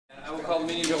I will call the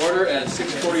meeting to order at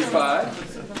 6:45.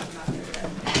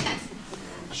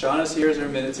 Shauna's here as our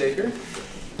minute taker.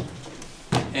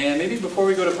 And maybe before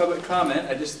we go to public comment,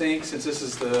 I just think since this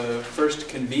is the first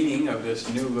convening of this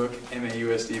new look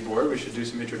MAUSD board, we should do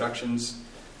some introductions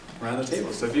around the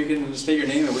table. So if you can state your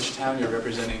name and which town you're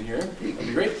representing here, that'd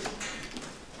be great.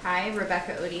 Hi,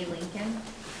 Rebecca Odie, Lincoln.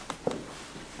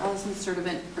 Allison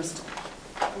Sturdivant, Bristol.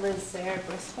 Liz Sarah,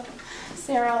 Bristol.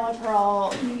 Sarah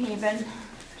Laperle, New Haven.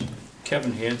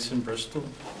 Kevin Hansen, Bristol.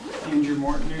 Andrew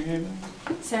Morton, New Haven.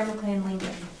 Sarah McLean,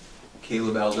 Lincoln.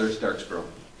 Caleb Elder, Starksboro.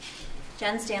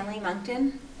 Jen Stanley,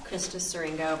 Moncton. Krista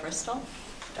Seringo, Bristol.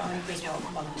 Dawn Bristol,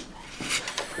 Moncton.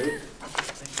 Great.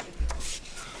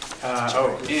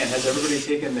 And has everybody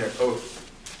taken their oath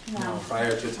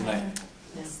prior to tonight?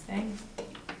 This thing.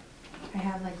 I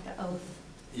have like the oath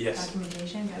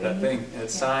documentation. That thing.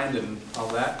 It's signed and all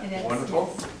that. It is.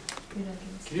 Wonderful. Yes.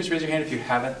 Can you just raise your hand if you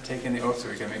haven't taken the oath so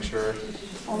we can make sure?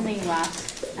 Only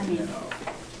last,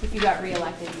 if you got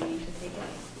reelected, you need to take it.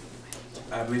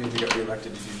 I believe if you got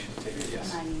reelected, you need to take it,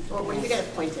 yes. Or when you get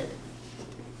appointed.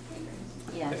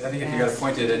 I think if you got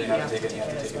appointed and you have to take it, you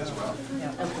have to take it as well.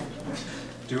 Okay.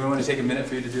 Do we want to take a minute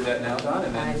for you to do that now, Don,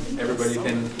 and then everybody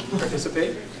can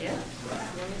participate? Yeah.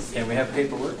 And we have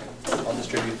paperwork. I'll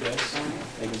distribute this.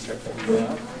 They can start filling it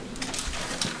out.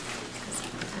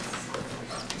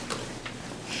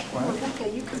 Rebecca,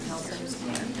 you can help us.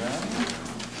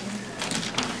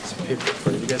 Some paper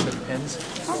for you. You guys have pens?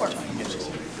 I'll work on it.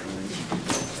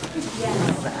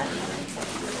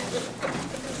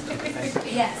 Yes.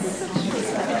 Yes.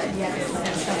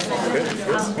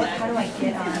 How do I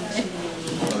get on to?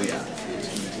 Oh, yeah.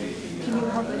 Can you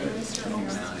help with this?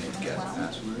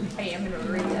 I am going to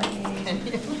read that.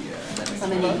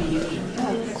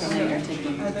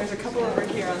 There's a couple over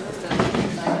here on this end.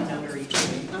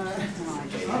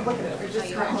 We've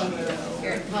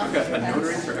got a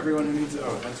notary for everyone who needs it.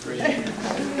 Oh, that's great. Who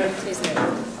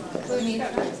needs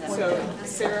it? So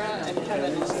Sarah and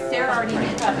Kevin. Sarah already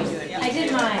did. I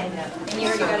did mine. And you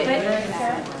already got it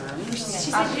notarized? She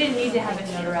said she didn't need to have it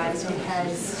notarized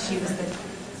because she was the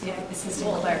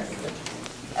assistant clerk.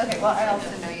 Okay, well, I also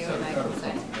know you and I can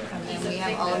sign. And we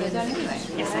have all of it done anyway.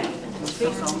 Yes, I do. Do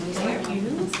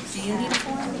you need a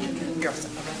form?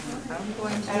 I'm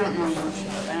going to. I don't know. I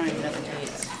don't even know the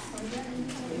dates.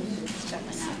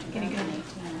 Getting good.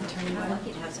 I'm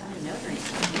lucky to have someone notary.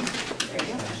 There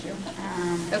you go.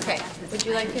 Okay, would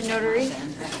you like a notary?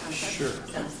 Sure.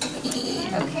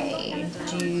 Okay,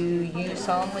 do you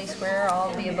solemnly swear all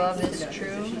of the above is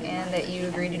true and that you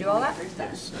agree to do all that? Do you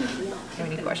have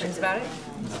any questions about it?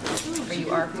 Or you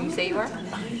are who you say you are?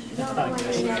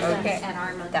 Okay,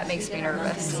 that makes me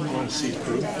nervous. You want to see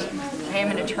proof? I am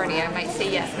an attorney. I might say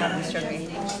yes, not an attorney.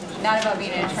 Not about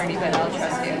being an attorney, but I'll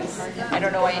trust you. I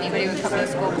don't know why anybody would come to the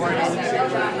school board and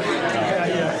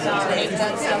make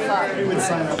that stuff up. Who would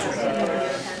sign up for that?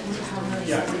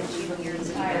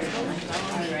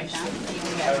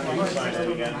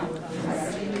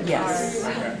 Yes.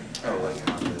 Oh, like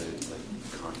on the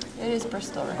contact. It is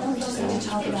Bristol, right? We just need to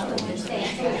talk about what this really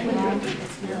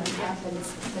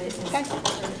happens, but it's Okay.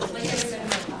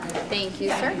 Thank you,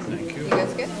 sir. Thank you. You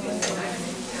guys good?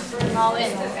 All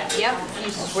in? Yep.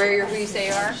 You swear you're who you say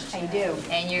you are? I do.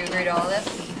 And you agree to all this?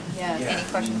 Yes. Any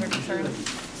questions or concerns?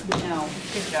 No.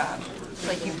 Good job. It's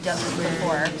like you've done this before.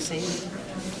 You are? Say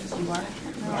you are.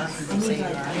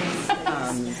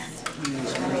 You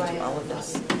agree to all of this.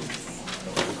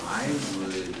 I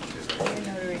would. Yes. Thank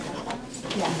you. There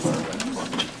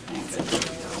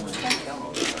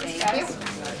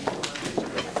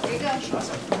you go.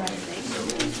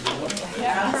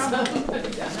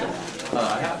 I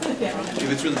have. If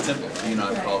it's really simple, you know,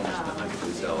 I've called just the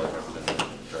hundred sell it.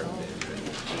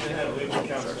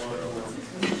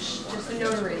 Just a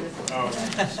notary.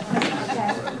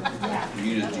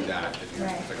 You just do that if you're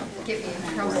Right. Get me in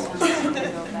trouble.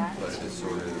 but if it's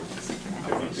sort of.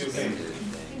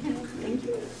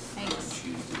 Thanks.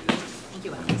 Thank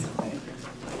you, Alex.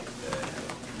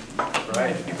 Right.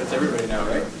 I think that's everybody now,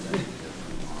 right?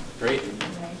 Great.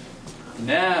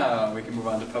 Now we can move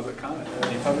on to public comment.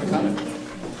 Any public comment?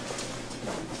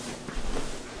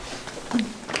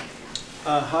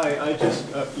 Hi,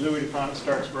 Louis DuPont,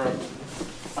 Starksboro.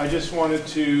 I just wanted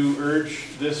to urge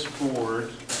this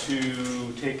board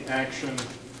to take action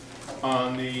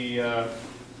on the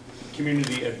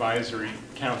community advisory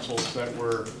councils that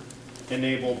were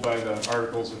enabled by the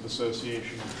Articles of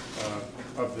Association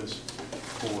of this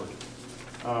board.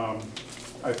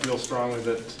 I feel strongly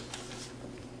that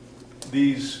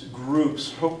these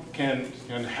groups can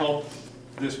help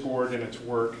this board in its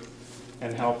work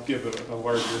and help give a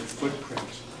larger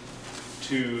footprint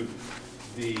to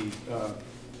the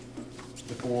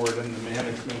board and the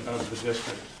management of the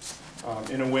district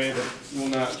in a way that will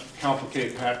not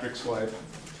complicate Patrick's life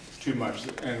too much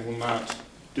and will not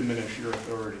diminish your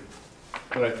authority.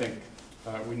 But I think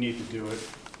we need to do it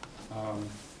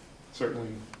certainly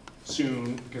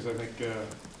soon, because I think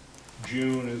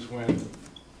June is when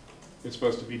it's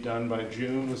supposed to be done. By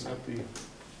June, is that the...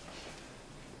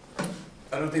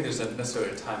 I don't think there's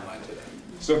necessarily a timeline to that.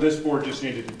 So this board just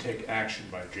needed to take action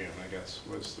by June, I guess,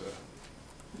 was the...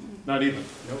 Not even?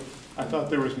 Nope. I thought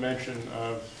there was mention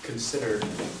of... Consider,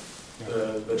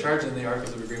 the charge in the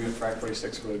Articles of Agreement for Act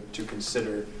 46 were to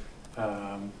consider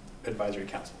advisory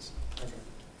councils.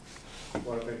 Okay.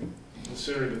 Well, I think the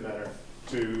sooner the better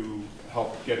to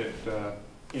help get it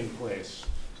in place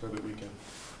so that we can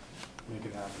make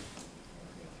it happen.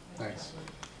 Thanks.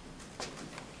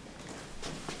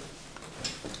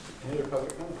 Any other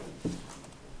public comment?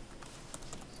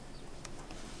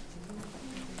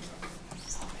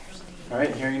 All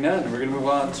right, hearing none, we're going to move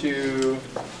on to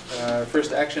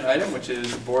first action item, which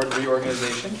is board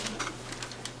reorganization.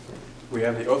 We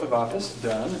have the oath of office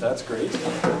done, that's great.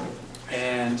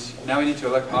 And now we need to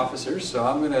elect officers, so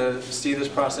I'm going to see this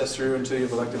process through until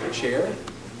you've elected a chair.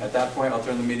 At that point, I'll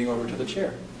turn the meeting over to the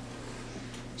chair.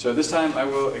 So this time I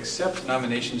will accept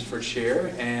nominations for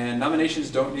chair, and nominations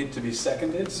don't need to be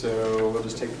seconded, so we'll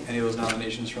just take any of those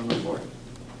nominations from the floor.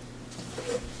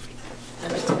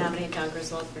 I'd like to nominate John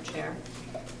Griswold for chair.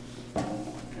 Okay.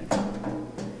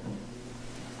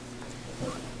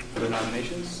 Other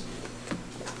nominations?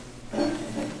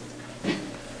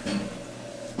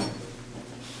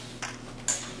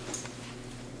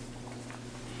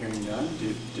 Hearing none,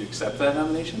 do you accept that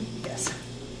nomination? Yes.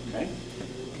 Okay.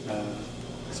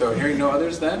 So hearing no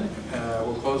others then,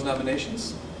 we'll close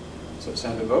nominations. So it's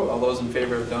time to vote. All those in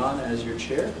favor of Dawn as your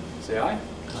chair, say aye.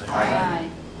 Aye.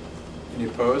 Any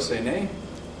opposed, say nay.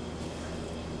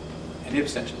 Any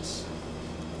abstentions?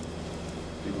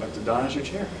 You've elected Dawn as your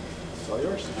chair. It's all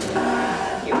yours.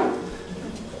 Thank you.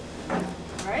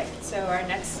 All right, so our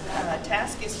next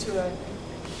task is to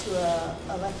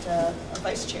elect a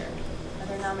vice chair. Are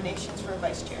there nominations for a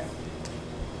vice chair?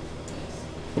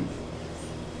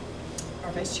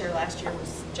 Our vice chair last year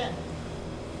was Jen.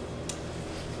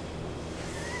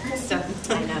 Krista.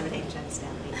 I nominate Jen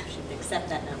Stanley. You should accept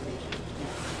that nomination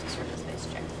to serve as vice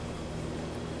chair.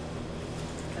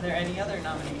 Are there any other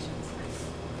nominations?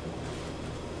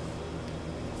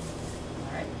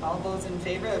 All right, all those in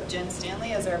favor of Jen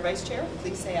Stanley as our vice chair,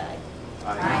 please say aye.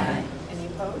 Aye. Any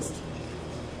opposed?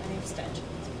 Any abstentions?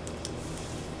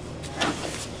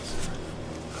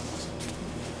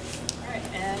 All right,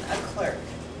 and a clerk.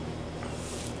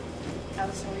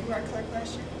 Allison, were you our clerk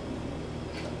last year?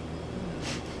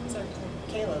 Who was our clerk?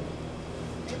 Caleb.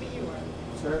 Maybe you were.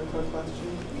 Was there a clerk last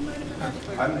year? You might have been our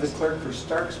clerk. I'm the last clerk for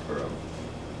Starksboro.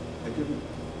 I didn't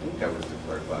think I was the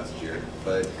clerk last year,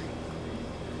 but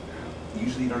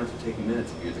usually you don't have to take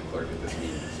minutes if you're the clerk at this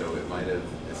meeting, so it might have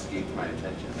escaped my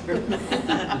attention.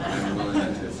 I'm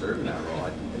willing to serve in that role. I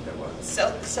didn't think I was.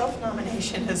 year.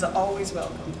 Self-nomination is always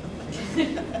welcome. I'll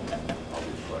be the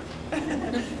clerk.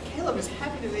 Caleb is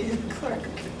happy to be the clerk.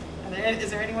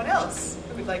 Is there anyone else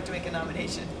who would like to make a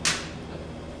nomination?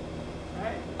 All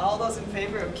right, all those in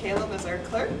favor of Caleb as our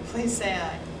clerk, please say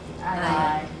aye.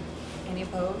 Aye. Any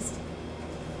opposed?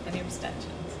 Any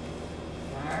abstentions?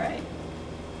 All right.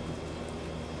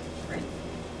 Great.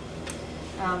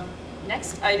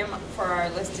 Next item for our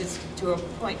list is to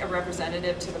appoint a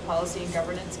representative to the Policy and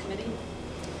Governance Committee.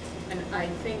 And I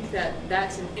think that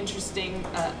that's an interesting,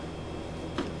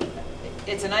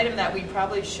 it's an item that we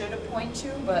probably should appoint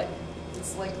to, but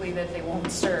it's likely that they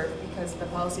won't serve because the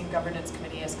Policy and Governance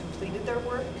Committee has completed their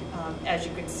work. As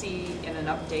you can see in an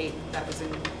update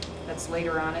that's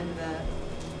later on in the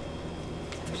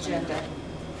agenda.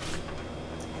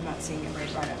 I'm not seeing it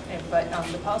right now. But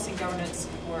the Policy and Governance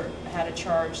had a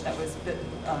charge that was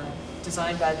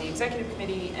designed by the Executive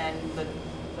Committee, and the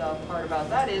part about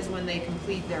that is when they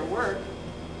complete their work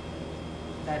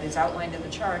that is outlined in the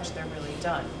charge, they're really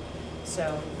done.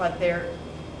 So, but they've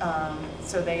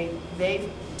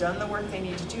done the work they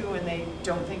need to do, and they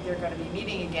don't think they're going to be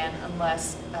meeting again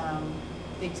unless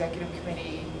the Executive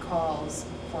Committee calls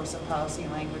for some policy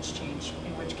and language change,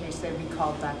 in which case they'd be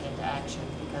called back into action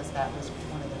because that was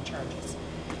one of the charges.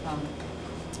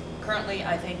 Currently,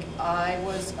 I think I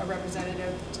was a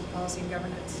representative to Policy and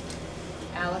Governance.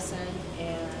 Allison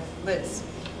and Liz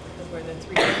were the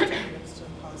three representatives to the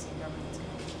Policy and Governance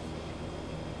Committee.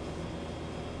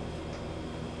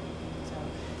 So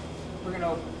we're going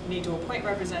to need to appoint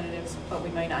representatives, but we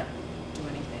might not do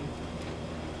anything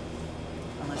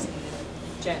unless needed.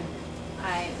 Jen?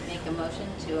 I make make a motion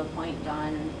to appoint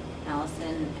Dawn,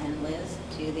 Allison, and Liz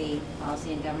to the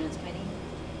Policy and Governance Committee.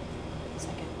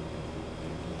 Second.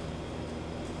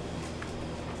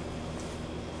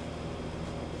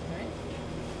 All right.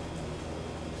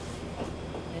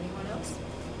 Anyone else?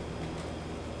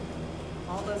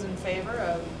 All those in favor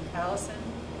of Allison,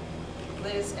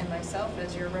 Liz, and myself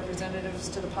as your representatives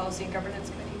to the Policy and Governance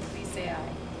Committee, please say aye.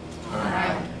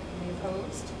 Aye. Any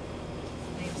opposed?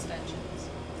 Any abstentions?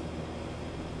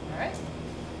 All right.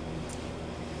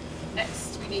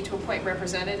 Next, we need to appoint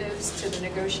representatives to the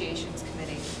Negotiations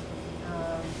Committee.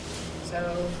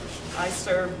 So I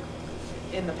served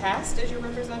in the past as your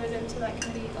representative to that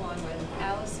committee, along with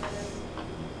Allison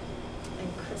and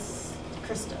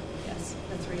Krista. Yes,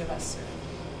 the three of us served.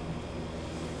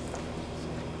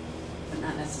 But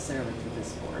not necessarily for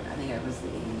this board. I think it was the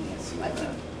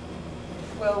AESU.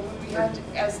 Well, when we had,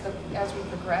 as we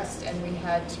progressed and we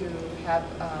had to have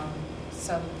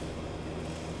some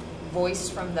voice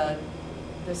from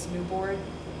this new board,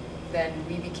 then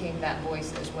we became that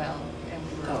voice as well, and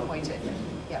we were appointed.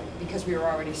 Yeah, because we were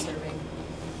already serving.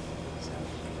 So.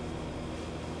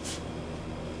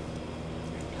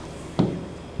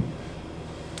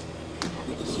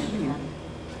 Happy to serve again.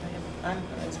 I'm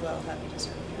as well happy to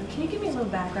serve. Can you give me a little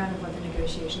background of what the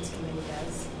negotiations committee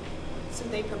does? So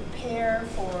they prepare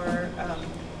for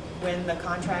when the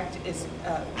contract is,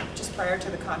 just prior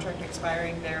to the contract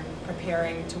expiring, they're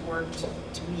preparing to work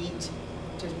to meet,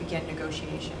 to begin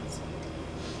negotiations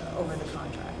over the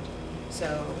contract.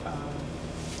 So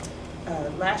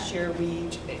last year we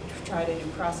tried a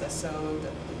new process. So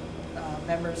the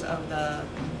members of the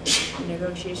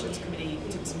negotiations committee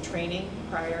did some training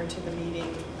prior to the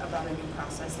meeting about a new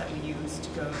process that we use to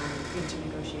go into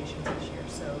negotiations this year.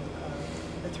 So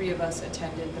the three of us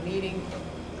attended the meeting,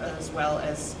 as well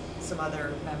as some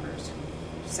other members who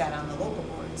sat on the local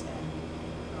boards, and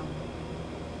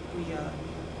we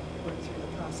worked through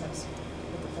the process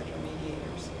with the federal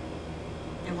mediators.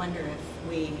 I wonder if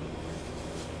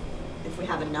we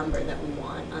have a number that we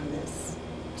want on this,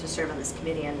 to serve on this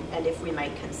committee, and if we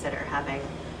might consider having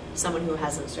someone who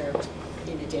hasn't served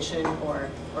in addition, or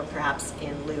perhaps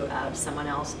in lieu of someone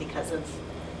else, because of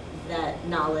that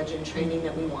knowledge and training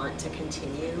that we want to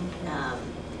continue.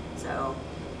 So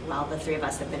while the three of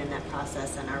us have been in that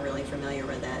process and are really familiar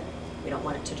with it, we don't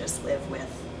want it to just live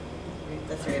with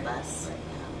the three of us.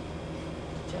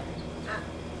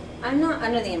 I'm not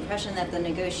under the impression that the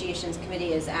negotiations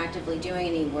committee is actively doing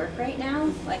any work right now.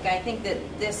 Like, I think that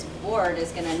this board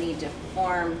is going to need to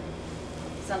form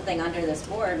something under this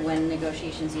board when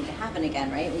negotiations need to happen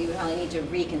again, right? We would probably need to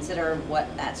reconsider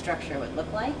what that structure would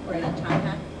look like when that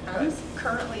time comes.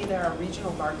 Currently, there are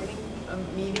regional bargaining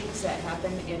meetings that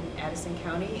happen in Addison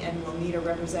County, and we'll need a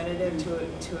representative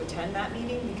to attend that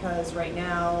meeting, because right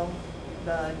now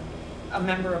a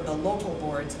member of the local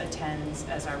boards attends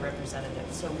as our representative.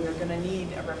 So we're going to need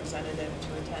a representative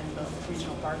to attend the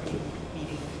regional bargaining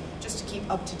meeting, just to keep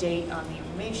up to date on the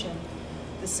information.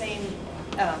 The same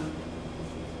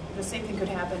thing could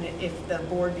happen if the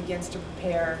board begins to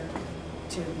prepare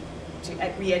to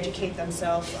re-educate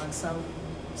themselves on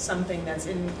something that's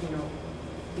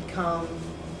become,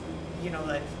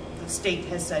 like the state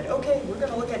has said, okay, we're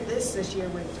going to look at this year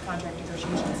with contract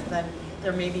negotiations. Then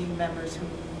there may be members who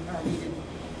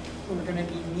are going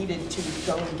to be needed to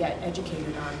go and get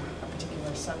educated on a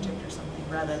particular subject or something,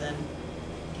 rather than,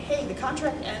 hey, the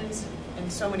contract ends in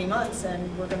so many months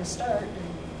and we're going to start.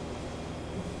 And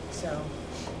so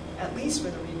at least for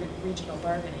the regional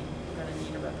bargaining, we're going to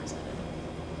need a representative.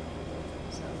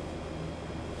 So,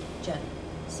 Jen.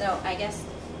 So I guess,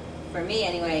 for me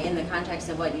anyway, in the context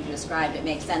of what you described, it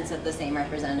makes sense that the same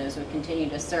representatives would continue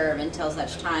to serve until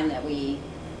such time that we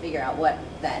figure out what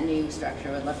that new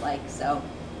structure would look like. So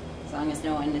as long as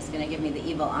no one is going to give me the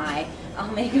evil eye,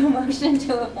 I'll make a motion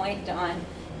to appoint Dawn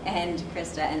and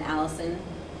Krista and Allison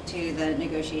to the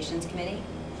negotiations committee.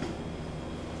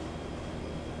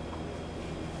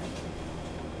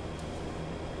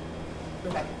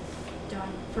 Rebecca.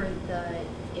 Dawn,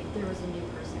 if there was a new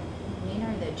person, when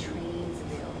are the trainings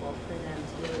available for them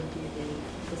to be able to do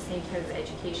the same type of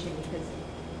education? Because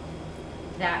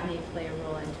that may play a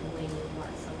role into when you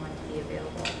want someone to be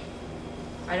available.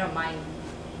 I don't mind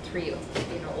three,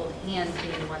 old hands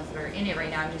being the ones that are in it right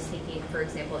now. I'm just thinking, for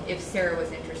example, if Sarah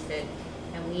was interested,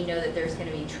 and we know that there's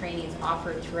going to be trainings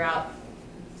offered throughout,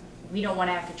 we don't want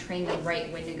to have to train them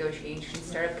right when negotiations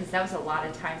start up, because that was a lot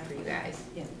of time for you guys.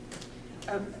 Yeah.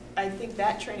 I think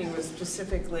that training was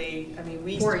specifically,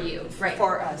 for you, right?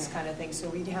 For us, kind of thing. So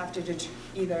we'd have to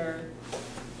either.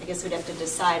 I guess we'd have to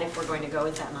decide if we're going to go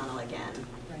with that model again.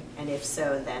 Right. And if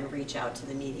so, then reach out to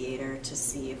the mediator to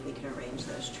see if we can arrange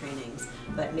those trainings.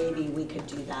 But maybe we could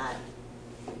do that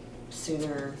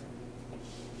sooner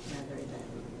rather than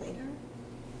later.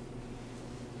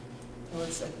 Well,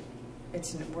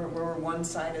 we're one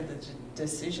side of the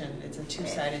decision. It's a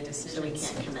two-sided decision. So we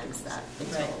can't commence that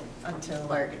Right, until until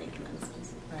bargaining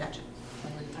commences. Right. Gotcha.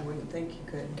 I wouldn't think you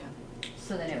could.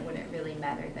 So then it wouldn't really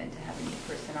matter then to have a new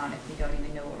person on if we don't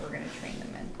even know what we're gonna train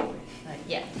them in. Right.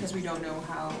 Yeah. Because we don't know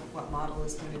what model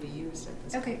is going to be used at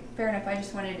this point. Okay, fair enough. I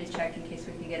just wanted to check in case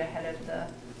we could get ahead of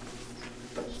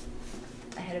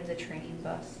the training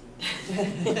bus.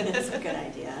 That's a good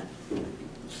idea.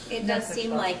 It does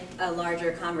seem like a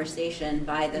larger conversation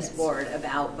by this board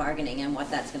about bargaining and what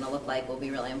that's going to look like will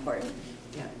be really important.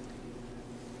 Yeah.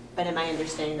 But am I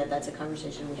understanding that that's a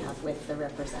conversation we have with the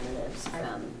representatives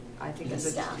from I think the it's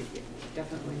staff?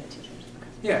 definitely the teachers.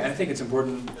 Yeah, I think it's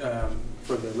important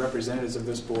for the representatives of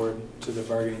this board to the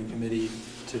bargaining committee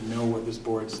to know what this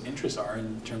board's interests are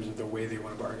in terms of the way they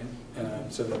want to bargain,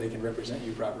 so that they can represent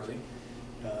you properly.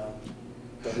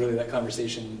 But really that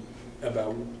conversation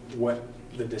about what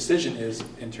the decision is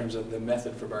in terms of the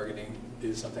method for bargaining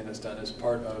is something that's done as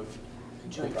part of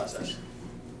the process.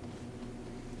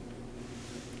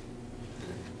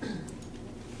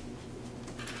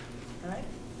 All right.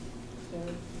 So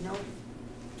no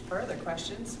further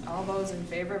questions. All those in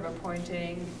favor of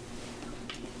appointing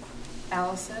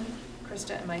Allison,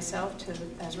 Krista, and myself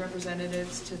as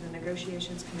representatives to the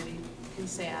negotiations committee,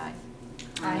 please say aye.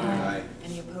 Aye. Aye.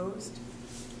 Any opposed?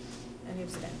 Any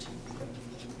abstentions?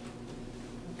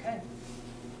 Okay.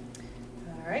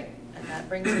 All right, and that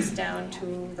brings us down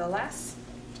to the last,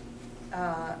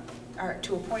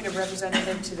 to appoint a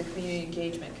representative to the community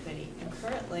engagement committee. And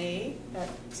currently,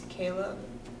 that's Caleb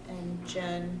and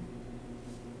Jen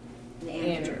And and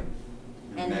Andrew.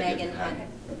 And Megan.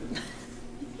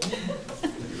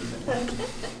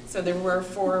 So there were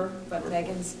 4, but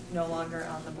Megan's no longer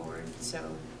on the board, so.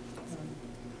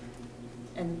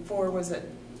 And 4 was a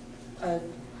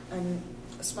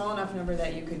small enough number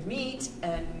that you could meet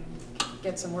and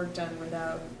get some work done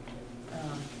without,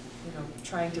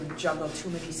 trying to juggle too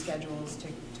many schedules to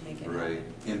make it happen. Right,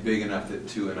 and big enough that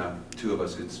two of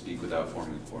us could speak without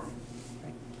forming a quorum.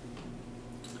 Right.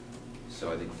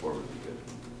 So I think 4 would be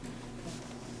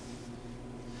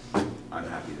good. I'm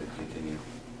happy to continue.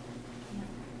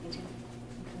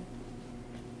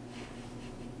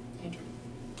 Andrew?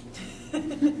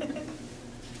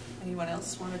 Anyone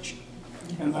else want to?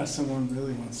 Unless someone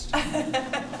really wants to.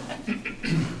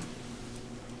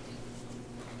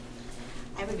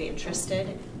 I would be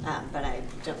interested, but I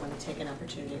don't want to take an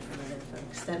opportunity from other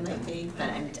folks that might be. But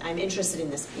I'm interested in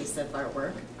this piece of our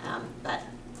work.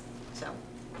 So.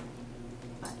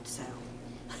 So,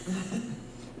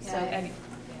 I am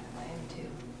too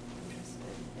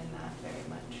interested in that very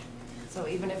much. So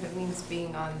even if it means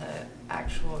being on the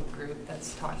actual group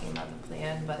that's talking about the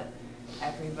plan, but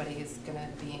everybody is going to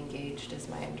be engaged, is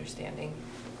my understanding,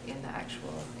 in the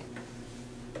actual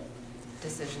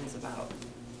decisions about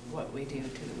what we do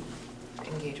to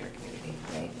engage our community,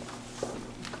 right?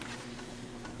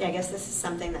 Yeah, I guess this is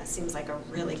something that seems like a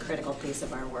really critical piece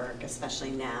of our work,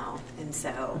 especially now. And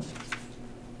so,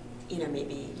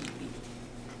 maybe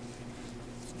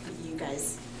you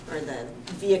guys are the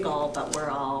vehicle, but we're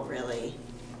all really.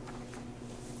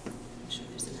 I'm sure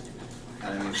there's another metaphor.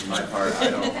 I mean, for my part,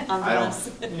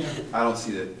 I don't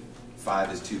see that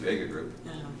 5 is too big a group.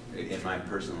 No. In my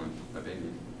personal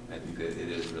opinion, I think that it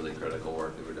is really critical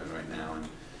work that we're doing right now,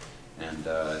 and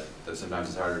that sometimes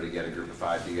it's harder to get a group of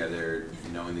 5 together.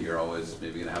 Knowing that you're always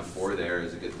maybe going to have 4 there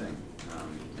is a good thing.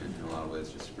 In a lot of ways,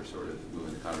 just for sort of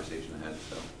moving the conversation ahead.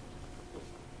 So.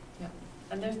 Yeah,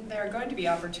 and there are going to be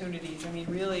opportunities. I mean,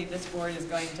 really, this board is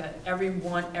going to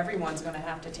everyone's going to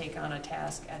have to take on a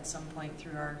task at some point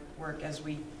through our work as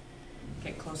we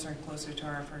get closer and closer to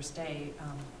our first day.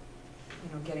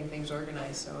 Getting things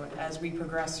organized. So as we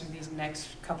progress through these next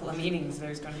couple of meetings,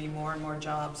 there's going to be more and more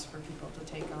jobs for people to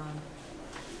take on.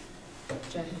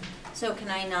 Jen? So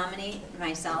can I nominate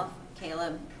myself,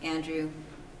 Caleb, Andrew,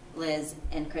 Liz,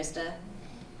 and Krista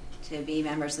to be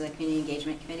members of the Community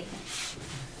Engagement Committee?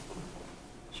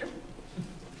 Sure.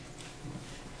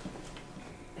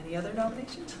 Any other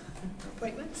nominations or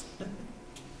appointments?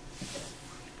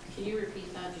 Can you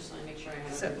repeat that, just so I make sure I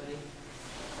have everybody?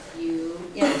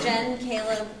 Jen,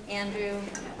 Caleb, Andrew,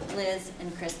 Liz,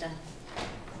 and Krista.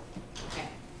 Okay.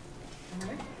 All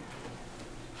right.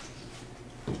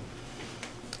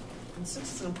 And since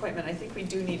it's an appointment, I think we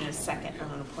do need a second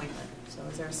on an appointment. So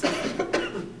is there a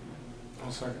second?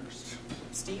 I'll second.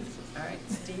 Steve? All right,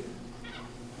 Steve? I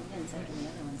didn't second the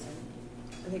other one, so.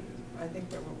 I think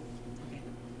there will. Okay.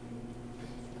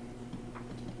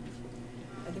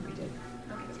 I think we did.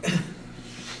 Okay.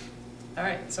 All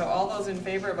right, so all those in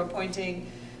favor of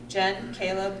appointing Jen,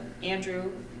 Caleb,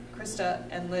 Andrew, Krista,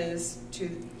 and Liz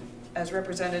as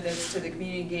representatives to the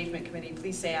Community Engagement Committee,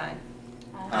 please say aye.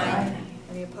 Aye.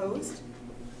 Any opposed?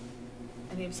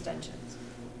 Any abstentions?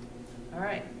 All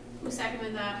right. Who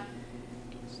seconded that?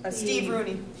 Steve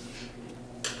Rooney.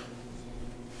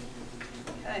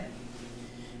 Okay.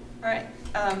 All right.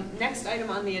 Next item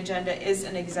on the agenda is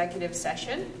an executive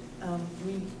session.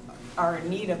 We are in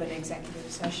need of an executive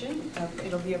session.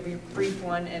 It'll be a brief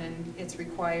one, and it's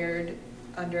required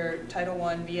under Title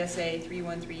I, VSA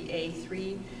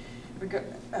 313A3,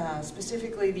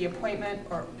 specifically the appointment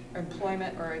or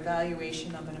employment or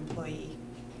evaluation of an employee.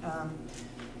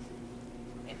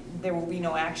 There will be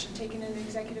no action taken in the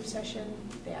executive session.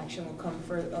 The action will come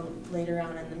later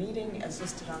on in the meeting, as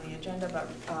listed on the agenda, but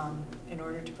in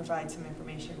order to provide some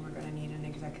information, we're going to need an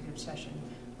executive session,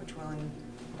 which will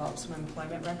involve some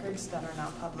employment records that are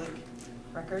not public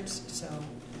records, so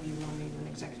we will need an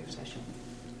executive session.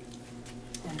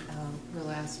 And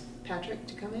we'll ask Patrick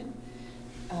to come in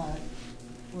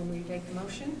when we make the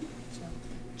motion. So,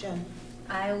 Jen.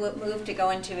 I would move to go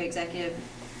into executive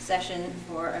session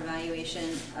for evaluation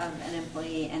of an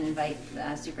employee and invite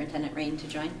Superintendent Rain to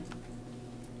join.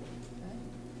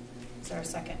 Is there a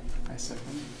second? I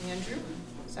second. Andrew,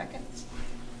 second.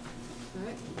 All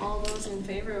right. All those in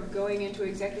favor of going into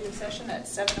executive session at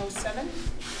 7:07?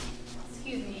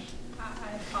 Excuse me.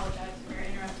 I apologize for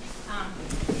interrupting.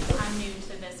 I'm new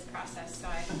to this process, so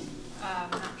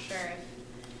I'm not sure if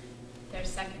there's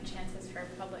second chances for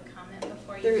public comment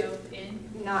before you go in.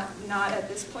 Not at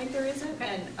this point there isn't,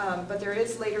 okay. And but there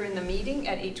is later in the meeting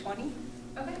at 8:20.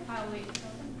 Okay, I'll wait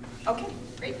until then. Okay,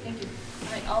 great, thank you.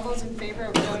 All right, all those in favor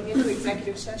of going into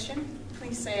executive session,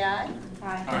 please say aye.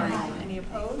 Aye. Aye. Any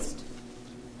opposed?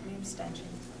 Any abstentions?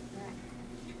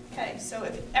 Okay, so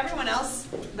if everyone else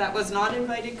that was not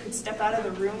invited could step out of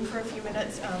the room for a few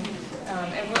minutes, and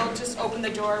we'll just open the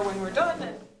door when we're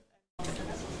done.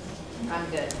 I'm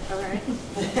good. All right.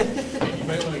 You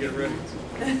might want to get ready.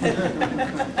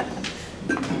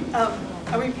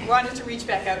 We wanted to reach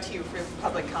back out to you for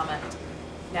public comment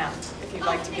now, if you'd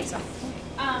like to give some.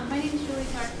 My name is Julie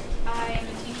Clark. I am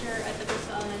a teacher at the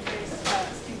Bristol Elementary School.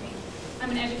 Excuse me.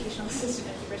 I'm an educational assistant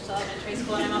at the Bristol Elementary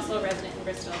School, and I'm also a resident in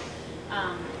Bristol.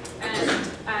 And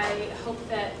I hope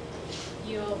that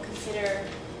you'll consider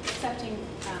accepting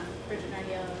Bridget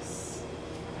Nardiello's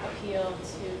appeal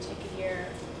to take a year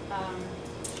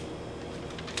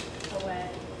away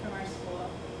from our school.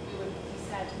 We would be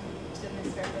sad to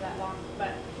miss her for that long,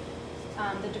 but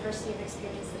the diversity of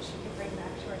experience that she could bring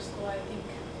back to our school, I think,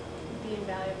 would be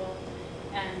invaluable,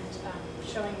 and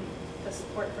showing the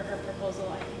support for her proposal,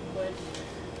 I think, would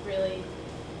really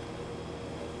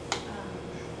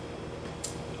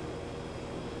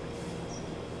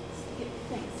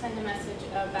send a message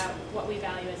about what we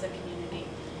value as a community,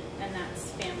 and that's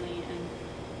family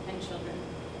and children,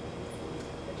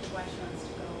 which is why she wants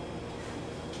to go.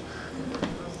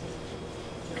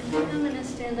 I'm going to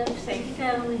stand up because I think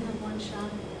I only have one shot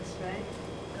at this, right?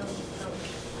 Go.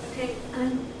 Okay,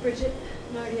 I'm Bridget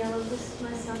Nardiello. This is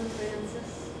my son,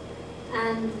 Francis.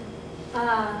 And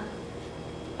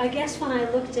I guess when I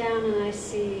look down and I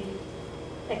see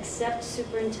accept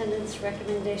superintendent's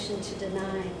recommendation to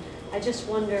deny, I just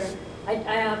wonder,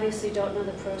 I obviously don't know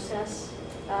the process,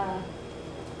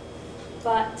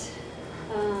 but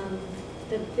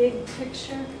the big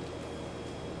picture,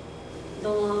 the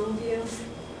long view,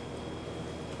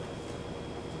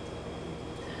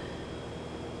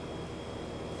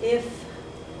 if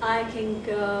I can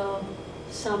go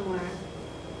somewhere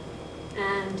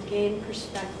and gain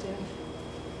perspective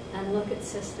and look at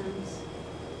systems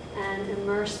and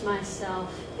immerse myself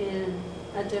in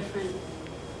a different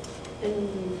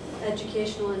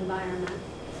educational environment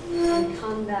and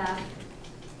come back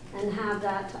and have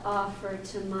that to offer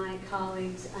to my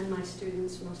colleagues and my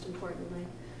students, most importantly,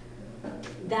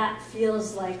 that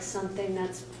feels like something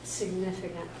that's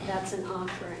significant. That's an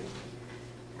offering.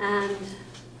 And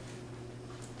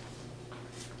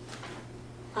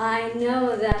I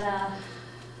know that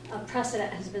a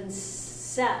precedent has been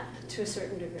set to a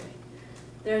certain degree.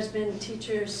 There's been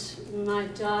teachers, my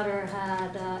daughter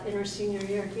had in her senior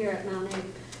year here at Mount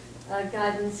Ape, a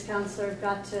guidance counselor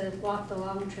got to walk the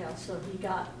long trail, so he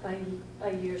got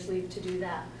a year's leave to do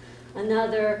that.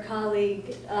 Another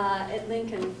colleague at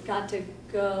Lincoln got to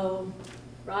go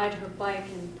ride her bike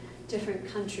in different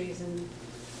countries, and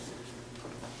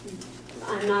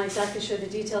I'm not exactly sure the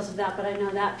details of that, but I know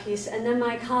that piece. And then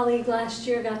my colleague last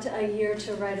year got a year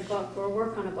to write a book or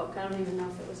work on a book. I don't even know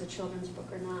if it was a children's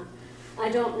book or not. I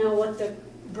don't know what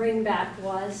bring back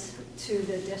was to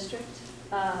the district.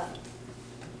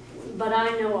 But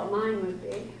I know what mine would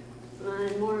be.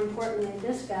 And more importantly,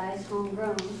 this guy's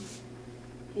homegrown.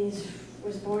 He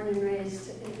was born and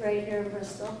raised right here in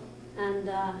Bristol. And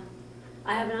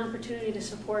I have an opportunity to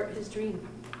support his dream.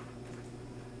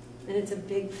 And it's a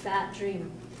big, fat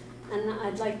dream. And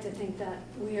I'd like to think that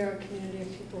we are a community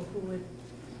of people who would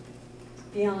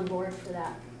be on board for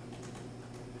that.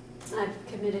 I've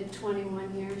committed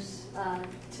 21 years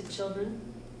to children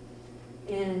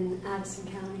in Addison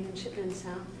County and Chittenden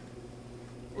South.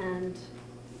 And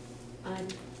I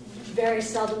very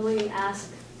seldomly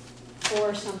ask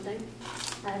for something.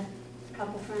 I have a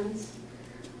couple friends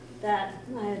that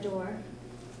I adore.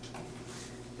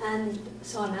 And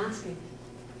so I'm asking,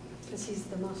 because he's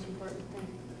the most important thing.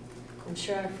 I'm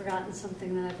sure I've forgotten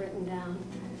something that I've written down,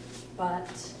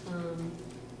 but,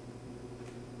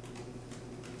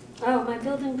 oh, my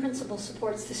building principal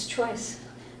supports this choice.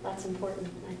 That's important,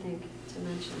 I think, to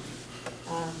mention.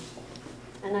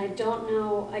 And I don't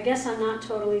know, I guess I'm not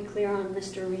totally clear on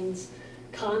Mr. Reen's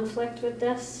conflict with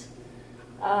this.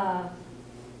 And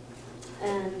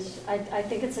I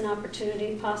think it's an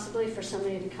opportunity possibly for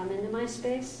somebody to come into my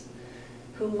space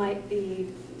who might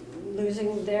be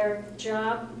losing their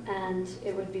job, and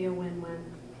it would be a win-win.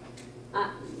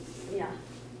 Yeah,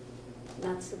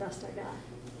 that's the best I got.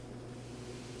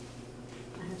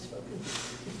 I have spoken.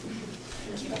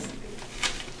 Thank you.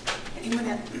 Anyone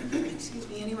else? Excuse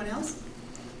me, anyone else?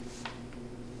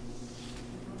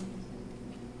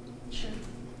 Sure.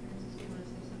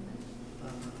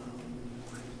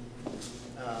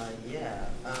 Yeah,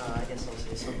 I guess I'll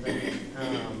say something.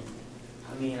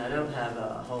 I mean, I don't have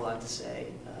a whole lot to say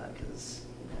because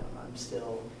I'm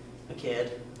still a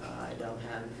kid. I don't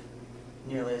have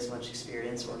nearly as much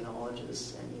experience or knowledge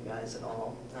as you guys at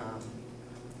all.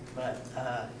 But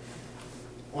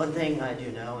one thing I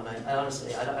do know, and I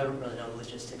honestly, I don't really know the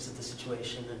logistics of the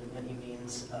situation in any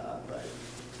means, but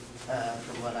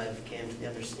from what I've came to the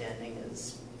understanding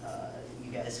is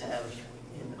you guys have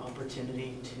an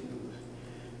opportunity to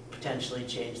potentially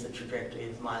change the trajectory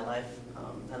of my life.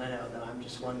 And I know that I'm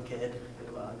just one kid who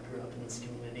grew up in this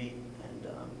community and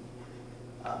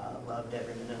loved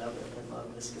every minute of it and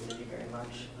loved this community very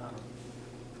much.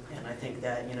 And I think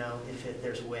that, if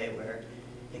there's a way where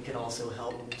it could also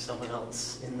help someone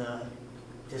else in the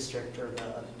district or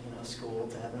the school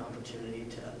to have an opportunity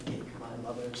to take my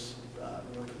mother's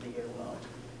room for the year while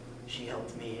she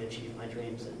helped me achieve my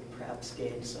dreams and perhaps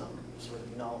gain some sort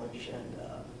of knowledge and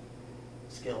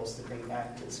skills to bring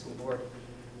back to the school board.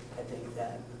 I think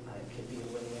that it could be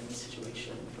a win-win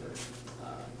situation for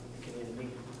the community.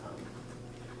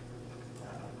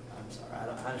 I'm sorry, I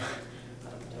don't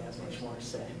really have much more to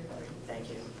say, but thank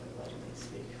you for letting me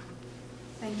speak.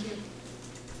 Thank you.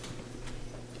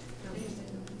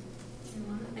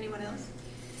 Anyone else?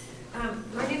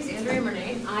 My name's Andrea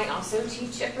Renee. I also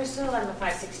teach at Bristol. I'm a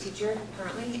 5-6 teacher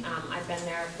currently. I've been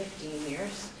there 15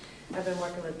 years. I've been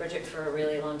working with Bridget for a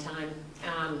really long time.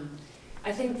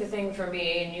 I think the thing for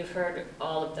me, and you've heard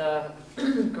all of the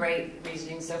great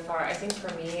reasoning so far, I think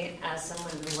for me, as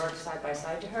someone who works side by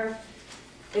side to her,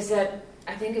 is that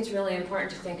I think it's really important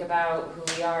to think about who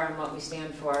we are and what we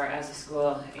stand for as a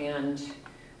school. And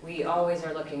we always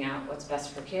are looking at what's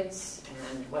best for kids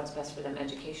and what's best for them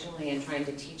educationally and trying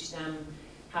to teach them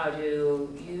how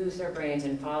to use their brains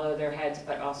and follow their heads,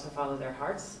 but also follow their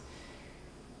hearts.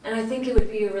 And I think it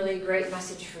would be a really great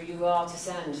message for you all to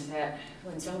send, that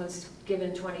when someone's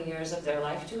given 20 years of their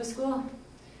life to a school,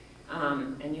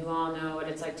 and you all know what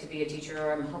it's like to be a teacher,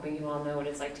 or I'm hoping you all know what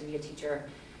it's like to be a teacher,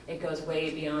 it goes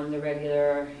way beyond the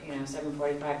regular,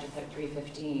 7:45 to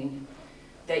 3:15,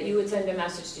 that you would send a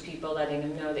message to people letting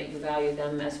them know that you value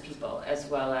them as people as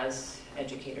well as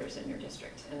educators in your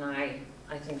district. And I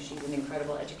think she's an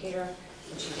incredible educator,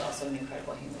 and she's also an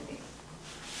incredible human being.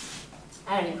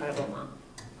 And an incredible mom.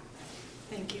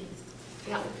 Thank you.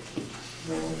 Yeah.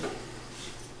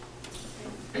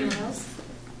 Anyone else?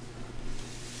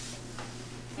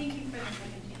 Thank you for the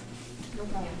presentation. No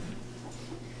problem.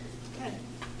 Good.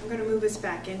 I'm going to move us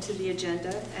back into the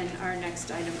agenda, and our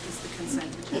next item is the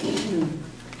consent agenda.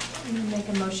 I'm going to make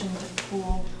a motion to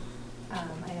pull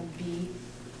item B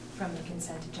from the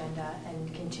consent agenda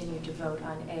and continue to vote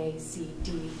on A, C,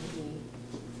 D, and E.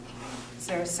 Is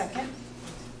there a second?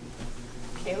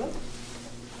 Caleb?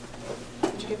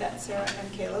 Did you get that, Sarah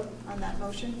and Caleb, on that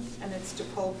motion? And it's to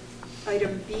pull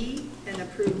item B and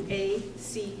approve A,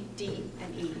 C, D,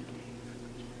 and E.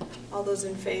 All those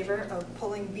in favor of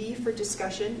pulling B for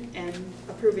discussion and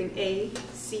approving A,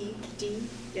 C, D,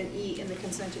 and E in the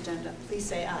consent agenda, please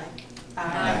say aye.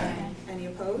 Aye. Any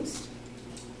opposed?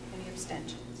 Any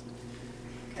abstentions?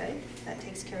 Okay, that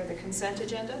takes care of the consent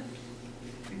agenda.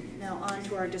 Now on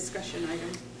to our discussion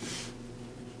item.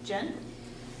 Jen?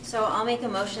 So I'll make a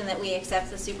motion that we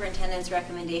accept the superintendent's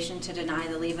recommendation to deny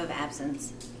the leave of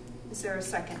absence. Is there a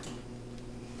second?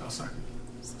 I'll second.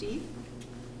 Steve?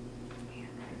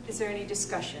 Is there any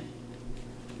discussion?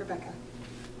 Rebecca?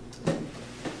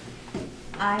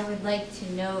 I would like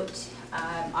to note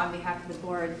on behalf of the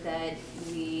board that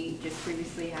we just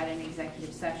previously had an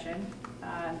executive session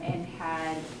and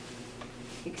had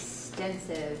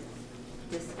extensive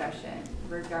discussion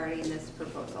regarding this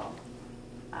proposal.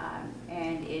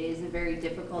 And it is a very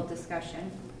difficult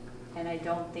discussion, and I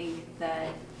don't think that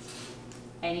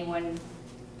anyone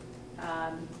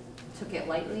took it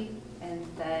lightly, and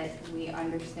that we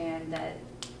understand that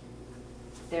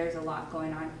there's a lot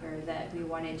going on here that we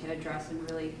wanted to address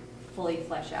and really fully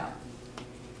flesh out.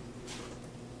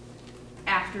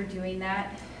 After doing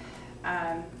that,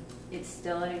 it's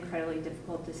still an incredibly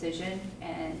difficult decision,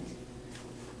 and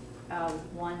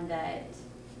one that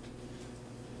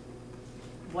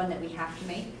we have to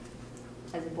make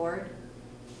as a board.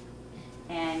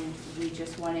 And we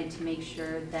just wanted to make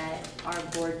sure that our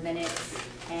board minutes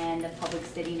and the public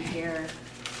sitting here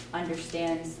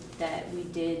understands that we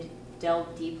did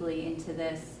delve deeply into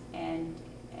this and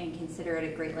consider it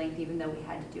at great length, even though we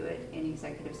had to do it in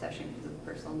executive session because of the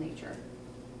personal nature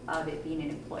of it being an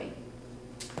employee.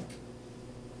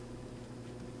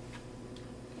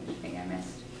 Anything I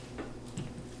missed?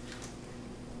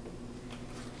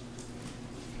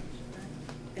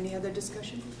 Any other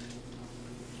discussion?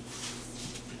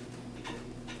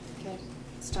 Okay,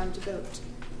 it's time to vote.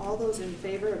 All those in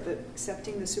favor of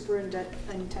accepting the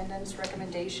superintendent's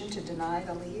recommendation to deny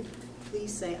the leave,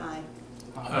 please say aye.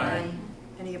 Aye.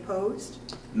 Any opposed?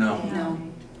 No. No.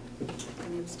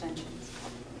 Any abstentions?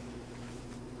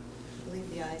 I believe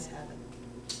the ayes have it.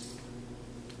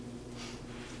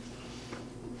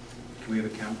 Can we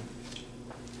have a count?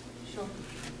 Sure.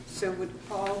 So would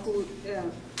all who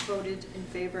voted in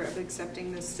favor of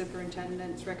accepting the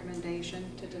superintendent's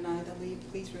recommendation to deny the leave,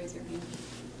 please raise your hand.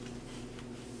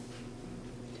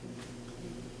 2,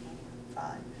 3, 4,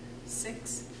 5,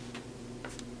 6.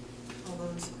 All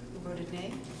those who voted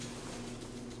nay?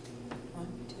 1,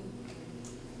 2, 3,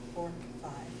 4,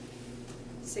 5.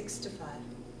 6 to 5.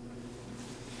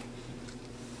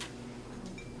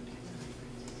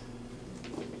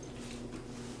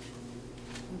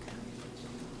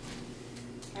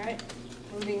 All right,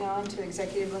 moving on to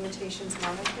executive limitations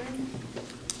monitoring.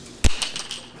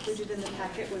 Included in the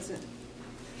packet was a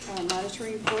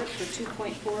monitoring report for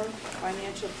 2.4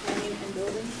 financial planning and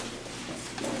building.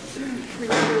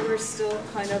 Remember, we're still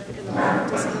kind of in the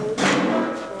practice mode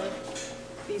for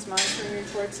these monitoring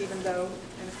reports, even though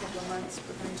in a couple of months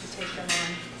we're going to take them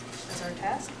on as our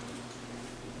task.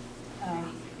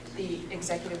 The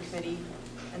executive committee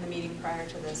and the meeting prior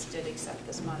to this did accept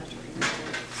this monitoring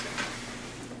report. So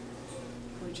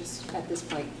we're just, at this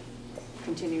point,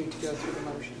 continuing to go through the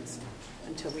motions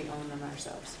until we own them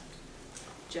ourselves.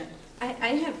 Jen? I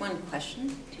have one question.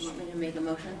 Do you want me to make a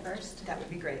motion first? That would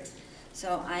be great.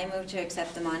 So I move to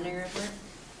accept the monitoring report.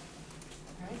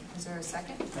 All right, is there a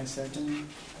second? I second.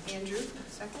 Andrew,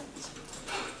 second.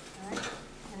 All right,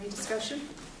 any discussion?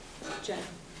 Jen?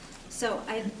 So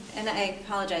I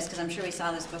apologize because I'm sure we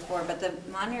saw this before, but the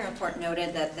monitoring report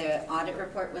noted that the audit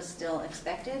report was still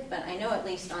expected, but I know at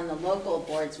least on the local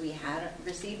boards we had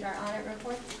received our audit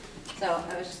reports. So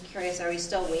I was just curious, are we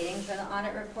still waiting for the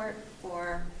audit report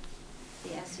for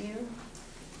the SU?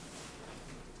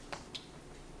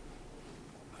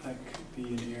 That could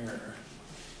be an error.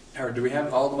 Or do we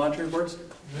have all the monitoring reports?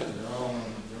 Yeah,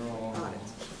 they're all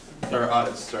Audits. Or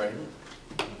audits, sorry.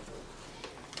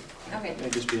 Okay. It may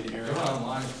just be an error. They're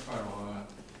online quite a lot.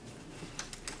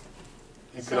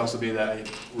 It could also be that I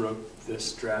wrote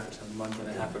this draft a month and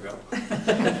a half ago.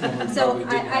 So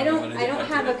I don't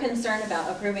have a concern about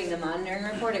approving the monitoring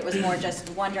report. It was more just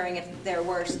wondering if there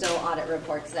were still audit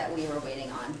reports that we were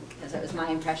waiting on, because it was my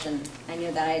impression. I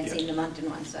knew that I had seen the Moncton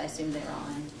one, so I assumed they were all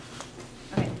in.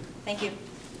 Okay, thank you.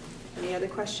 Any other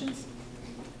questions?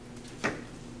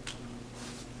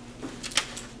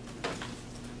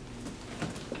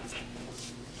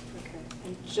 Okay,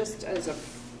 and just as a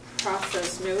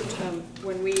process note,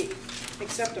 when we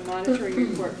accept a monitoring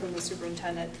report from the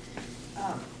superintendent,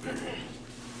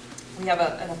 we have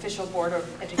an official Board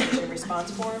of Education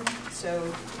response form.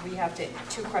 So we have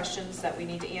two questions that we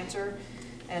need to answer.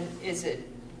 And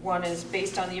one is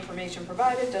based on the information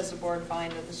provided, does the board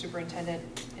find that the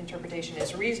superintendent interpretation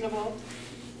is reasonable,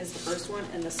 is the first one.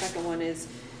 And the second one is,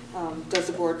 does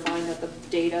the board find that the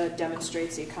data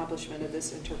demonstrates the accomplishment of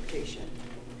this interpretation?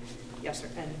 Yes,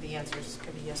 and the answers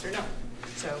could be yes or no.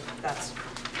 So that's,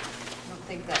 I don't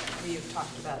think that we have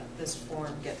talked about this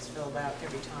form gets filled out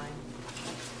every time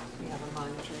we have a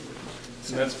monitoring report.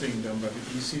 And that's being done by the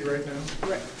EC right now?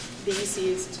 Right, the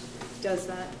EC does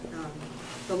that.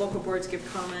 The local boards give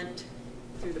comment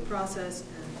through the process,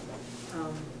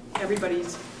 and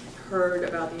everybody's heard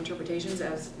about the interpretations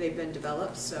as they've been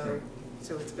developed, so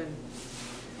it's been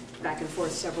back and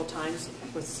forth several times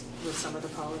with some of the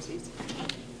policies.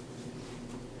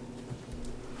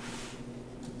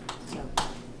 So,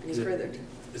 any further?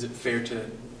 Is it fair to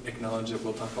acknowledge that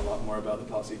we'll talk a lot more about the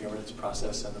policy governance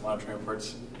process and the monitoring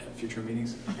reports at future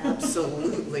meetings?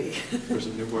 Absolutely. For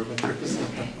some new board members?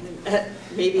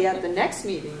 Maybe at the next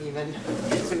meeting even.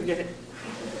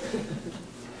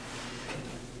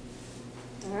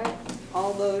 All right,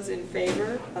 all those in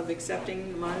favor of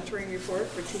accepting the monitoring report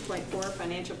for 2.4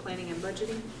 financial planning and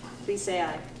budgeting, please say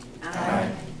aye. Aye.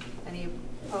 Any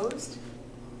opposed?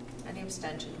 Any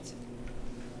abstentions?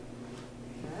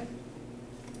 All right.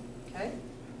 Okay.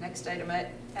 Next item,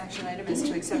 action item is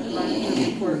to accept the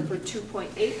monitoring report for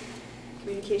 2.8,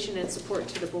 communication and support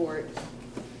to the board.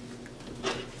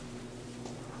 I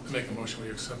make a motion we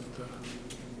accept the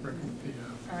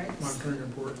All right. monitoring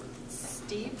report.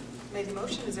 Steve made the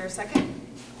motion. Is there a second?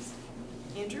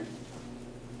 Andrew?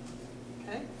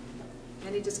 Okay.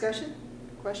 Any discussion?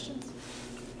 Questions?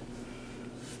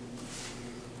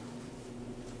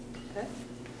 Okay.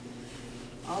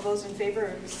 All those in favor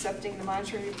of accepting the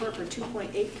monitoring report for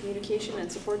 2.8, communication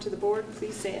and support to the board,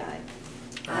 please say aye.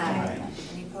 Aye.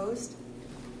 Any opposed?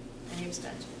 Any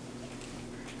abstention?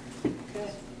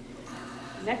 Okay.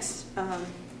 Next,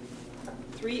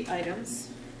 3 items.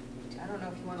 I don't know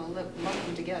if you want to lump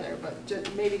them together, but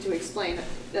just maybe to explain.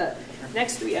 The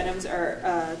next 3 items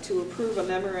are to approve a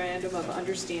memorandum of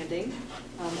understanding.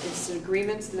 It's an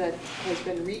agreement that has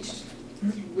been reached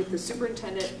with the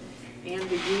superintendent and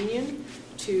the union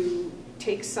to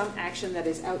take some action that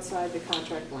is outside the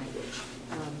contract language.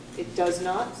 It does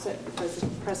not set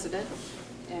precedent,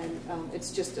 and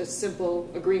it's just a simple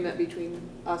agreement between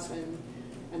us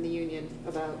and the union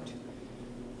about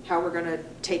how we're going to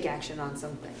take action on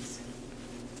some things.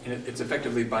 And it's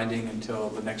effectively binding until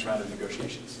the next round of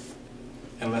negotiations,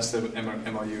 unless the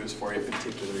MOU is for a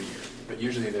particular year. But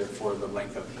usually they're for the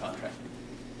length of the contract.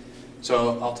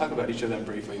 So I'll talk about each of them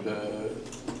briefly.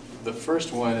 The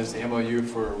first one is the MOU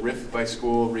for RIF by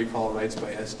school, recall rights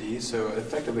by SD. So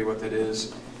effectively what that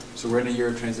is, so we're in a year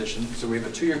of transition. So we have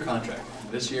a 2-year contract,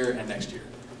 this year and next year.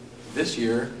 This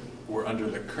year, we're under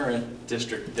the current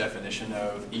district definition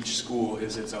of each school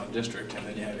is its own district, and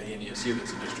then you have A and ESU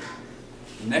that's a district.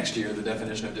 Next year, the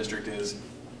definition of district is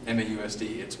MAUSD,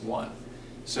 it's 1.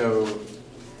 So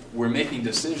we're making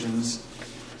decisions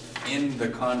in the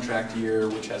contract year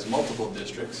which has multiple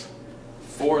districts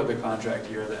for the contract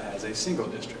year that has a single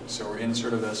district. So we're in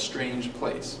sort of a strange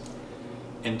place.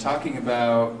 In talking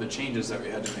about the changes that we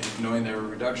had to make, knowing there were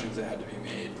reductions that had to be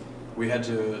made, we had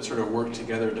to sort of work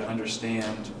together to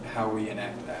understand how we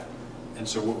enact that. And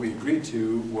so what we agreed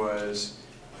to was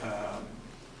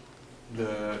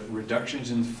the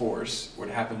reductions in force would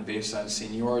happen based on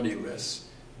seniority lists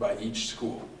by each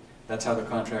school. That's how the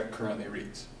contract currently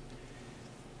reads.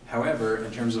 However,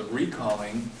 in terms of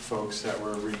recalling folks that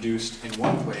were reduced in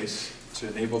one place to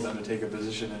enable them to take a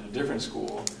position in a different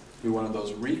school, we wanted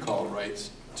those recall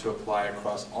rights to apply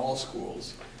across all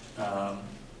schools,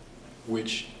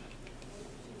 which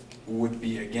would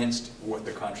be against what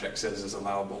the contract says is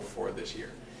allowable for this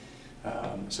year.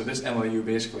 So this MOU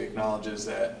basically acknowledges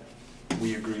that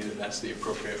we agree that that's the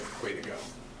appropriate way to go.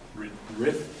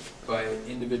 RIF by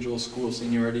individual school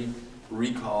seniority,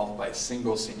 recall by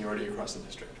single seniority across the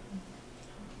district.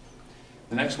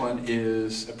 The next one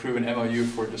is approve an MOU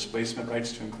for displacement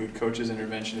rights to include coaches,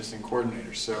 interventionists, and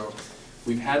coordinators. So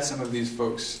we've had some of these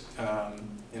folks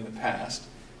in the past.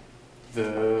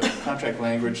 The contract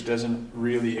language doesn't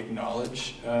really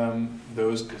acknowledge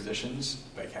those positions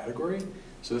by category.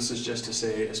 So this is just to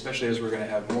say, especially as we're going to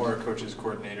have more coaches,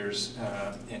 coordinators,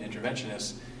 and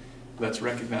interventionists, let's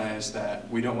recognize that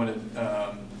we don't want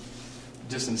to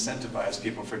disincentivize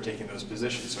people for taking those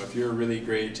positions. So if you're a really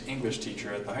great English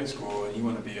teacher at the high school and you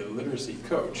want to be a literacy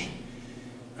coach,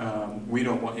 we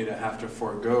don't want you to have to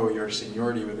forego your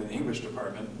seniority within the English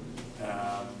department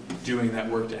doing that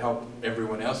work to help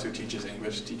everyone else who teaches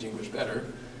English teach English better.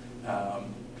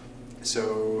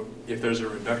 So if there's a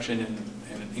reduction in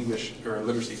an English or a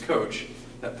literacy coach,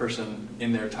 that person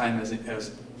in their time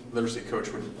as literacy coach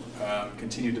would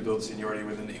continue to build seniority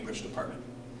within the English department.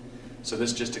 So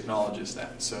this just acknowledges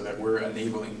that, so that we're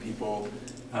enabling people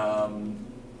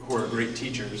who are great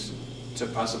teachers to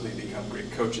possibly become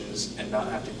great coaches and not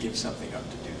have to give something up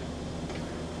to do that.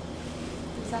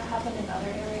 Does that happen in other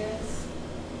areas?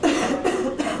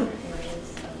 Other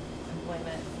areas of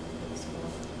employment for the school?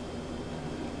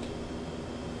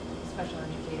 Special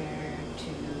educator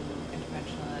to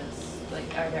interventionist,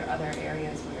 like are there other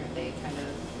areas where they kind of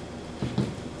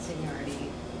seniority,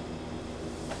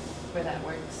 where that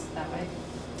works that way?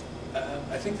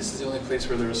 I think this is the only place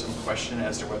where there was some question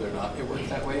as to whether or not it worked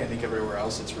that way. I think everywhere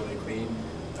else it's really clean.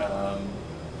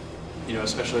 You know, a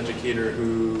special educator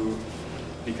who,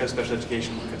 because special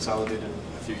education was consolidated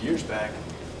a few years back,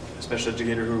 a special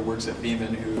educator who works at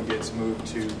Beeman who gets moved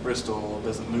to Bristol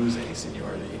doesn't lose any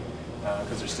seniority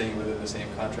because they're staying within the same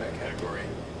contract category,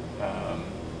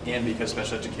 and because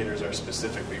special educators are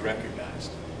specifically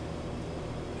recognized.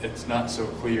 It's not so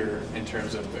clear in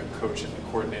terms of the coach and the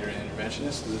coordinator and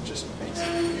interventionist. It just makes it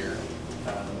clear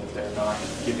that they're not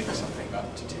giving something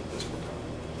up to take this work on.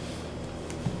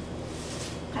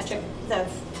 Patrick, the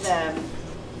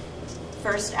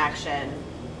first action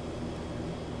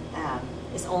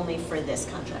is only for this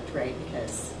contract, right?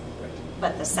 Because,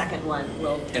 but the second one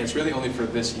will. And it's really only for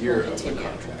this year of the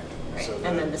contract. Right. So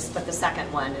And then but the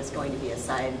second one is going to be a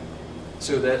side.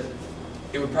 So that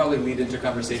it would probably lead into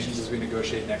conversations as we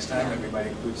negotiate next time, and we might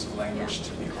include some language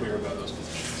to be clear about those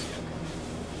positions.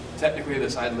 Technically,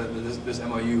 this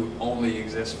MOU only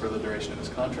exists for the duration of this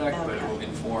contract, but it will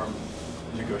inform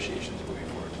negotiations moving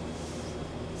forward.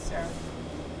 Sarah?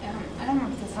 I don't know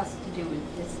if this has to do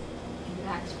with this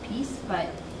exact piece, but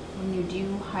when you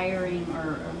do hiring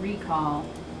or a recall,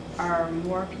 are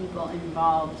more people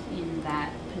involved in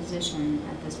that position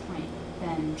at this point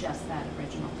than just that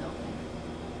original building?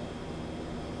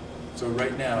 So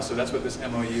right now, so that's what this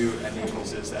MOU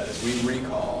enables, is that as we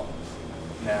recall,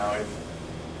 now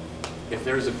if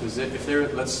there's a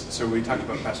position, so we talked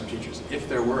about classroom teachers. If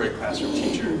there were a classroom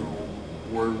teacher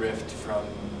who were riffed from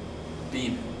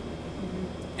Beeman,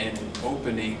 and an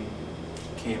opening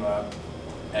came up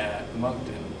at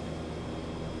Moncton,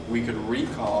 we could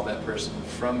recall that person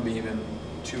from Beeman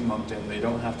to Moncton. They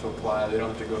don't have to apply, they don't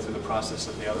have to go through the process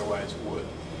that they otherwise would.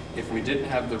 If we didn't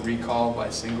have the recall by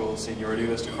single seniority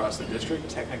list across the district,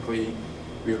 technically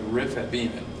we would riff at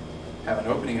Beeman, have an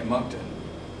opening at Moncton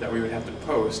that we would have to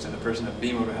post, and the person at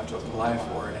Beeman would have to apply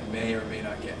for and may or may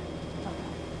not get.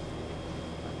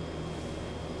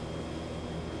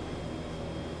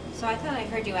 So I thought I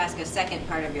heard you ask a second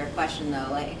part of your question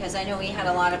though, because I know we had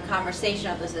a lot of conversation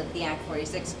of this at the Act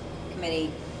 46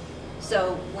 committee.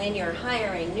 So when you're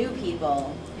hiring new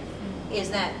people, is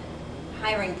that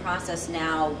hiring process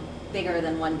now bigger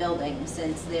than one building,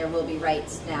 since there will be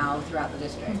rights now throughout the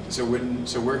district? So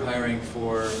we're hiring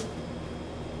for,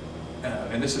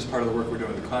 and this is part of the work we're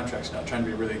doing with the contracts now, trying to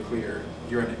be really clear.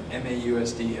 You're an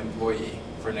MAUSD employee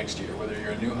for next year, whether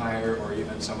you're a new hire or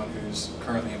even someone who's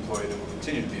currently employed and will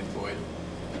continue to be employed.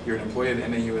 You're an employee of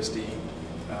MAUSD.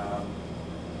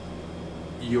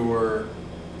 Your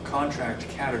contract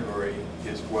category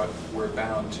is what we're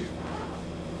bound to.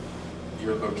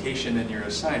 Your location and your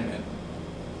assignment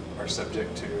are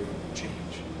subject to change.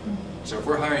 So if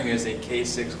we're hiring as a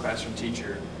K-6 classroom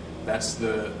teacher, that's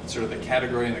the sort of the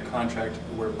category in the contract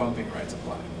where bumping rights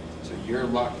apply. So you're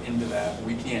locked into that.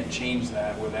 We can't change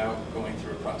that without going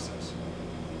through a process.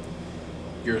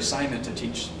 Your assignment to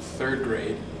teach 3rd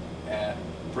grade at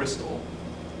Bristol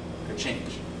could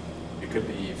change. It could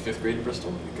be 5th grade at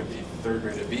Bristol. It could be 3rd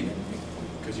grade at Beeman,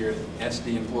 because you're an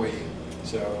SD employee.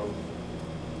 So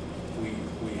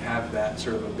we have that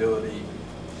sort of ability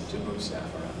to move staff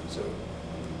around. So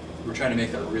we're trying to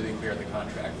make that really clear in the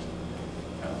contract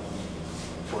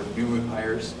for new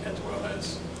hires as well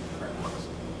as current ones.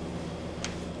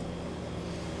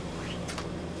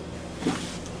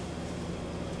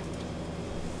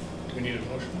 Do we need a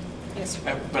motion? Yes.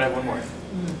 But I have one more.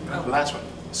 The last one.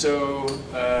 So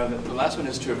the last one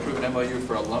is to approve an MOU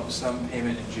for a lump sum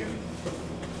payment in June.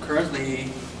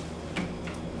 Currently,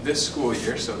 this school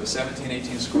year, so the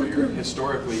 17-18 school year,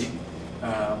 historically,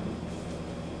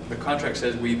 the contract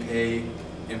says we pay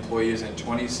employees in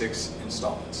 26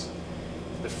 installments.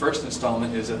 The first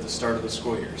installment is at the start of the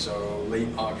school year, so late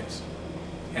August.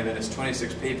 And then it's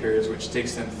 26 pay periods, which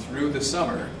takes them through the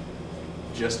summer,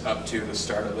 just up to the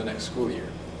start of the next school year.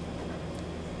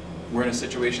 We're in a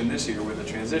situation this year with a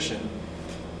transition.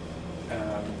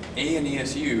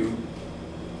 ANESU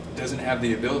doesn't have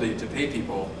the ability to pay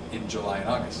people in July and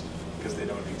August because they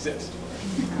don't exist.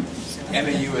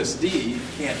 MAUSD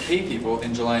can't pay people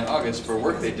in July and August for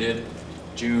work they did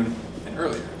June and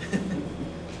earlier.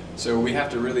 So we have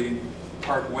to really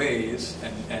part ways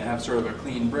and have sort of a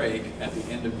clean break at the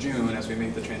end of June as we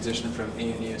make the transition from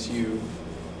ANESU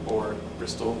or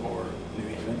Bristol or New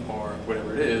Haven or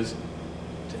whatever it is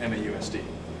to MAUSD.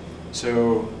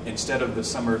 So instead of the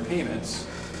summer payments,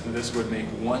 this would make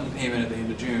one payment at the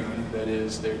end of June, that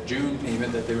is their June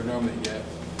payment that they would normally get,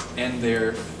 and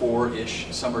their 4-ish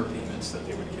summer payments that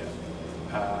they would get.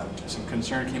 Some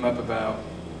concern came up about,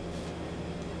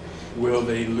 will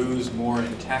they lose more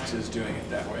in taxes doing it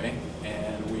that way?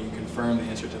 And we confirmed the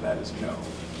answer to that is no.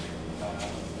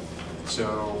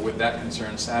 So with that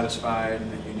concern satisfied,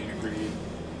 the union agreed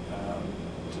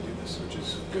to do this, which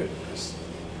is good, because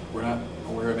we're not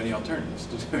aware of any alternatives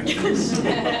to doing this. So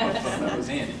I thought that was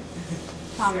handy.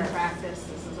 Common practice,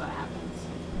 this is what happens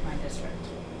in my district.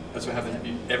 That's what happens.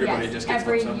 Everybody Yes, just gets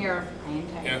every lump sum? year of my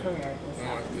entire career, this Oh,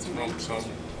 happens it's in my lump sum.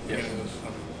 district. Yeah.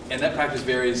 Yeah. And that practice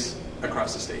varies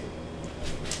across the state.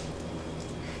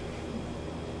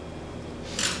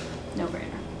 No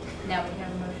brainer. Now we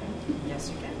have a motion. Yes,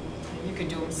 you can. And you can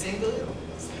do them singly.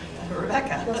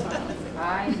 Rebecca.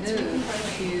 I move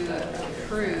to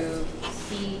approve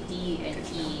C, D, and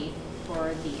E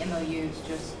for the MOUs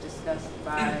just discussed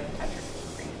by Patrick.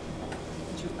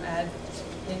 Did you add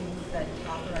things that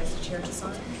authorize the chair to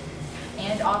sign?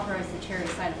 And authorize the chair to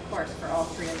sign, of course, for all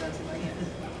 3 of those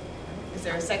MOUs. Is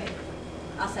there a second?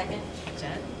 I'll second.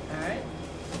 Jen, all right.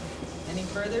 Any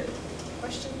further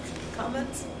questions,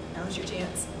 comments? Now's your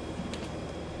chance.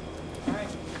 All right.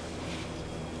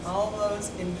 All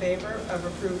those in favor of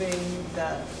approving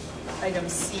the item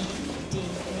C, D,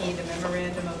 and E, the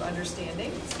memorandum of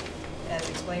understanding, as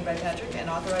explained by Patrick, and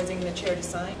authorizing the chair to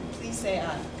sign, please say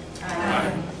aye.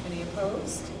 Aye. Any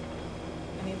opposed?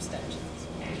 Any abstentions?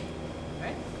 All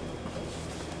right.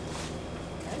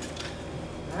 Okay.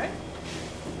 All right.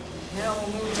 Now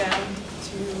we'll move down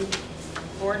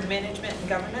to board management and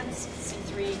governance,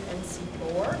 C3 and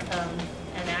C4.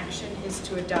 An action is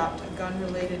to adopt a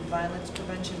gun-related violence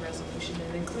prevention resolution,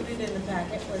 and included in the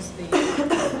packet was the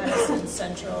Madison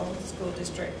Central School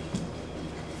District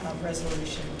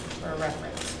resolution for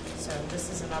reference. So this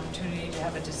is an opportunity to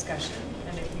have a discussion,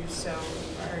 and if you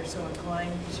are so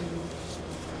inclined to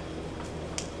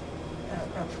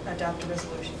adopt a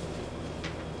resolution.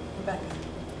 Rebecca.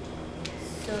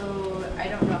 So I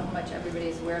don't know how much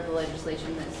everybody's aware of the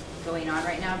legislation that's going on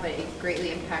right now, but it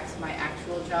greatly impacts my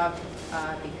actual job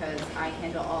because I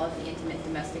handle all of the intimate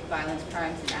domestic violence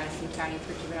crimes in Addison County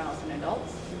for juveniles and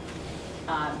adults,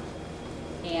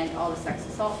 and all the sex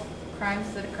assault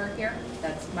crimes that occur here.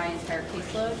 That's my entire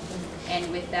caseload.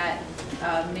 And with that,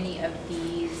 many of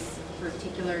these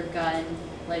particular gun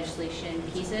legislation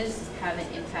pieces have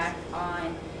an impact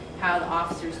on how the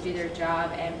officers do their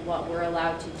job and what we're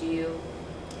allowed to do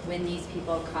when these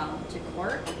people come to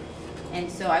court. And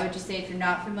so I would just say, if you're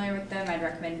not familiar with them, I'd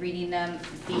recommend reading them.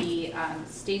 The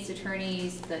state's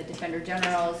attorneys, the defender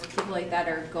generals, people like that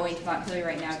are going to Montpelier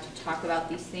right now to talk about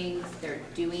these things. They're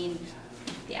doing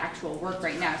the actual work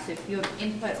right now. So if you have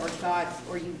input or thoughts,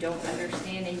 or you don't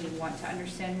understand and you want to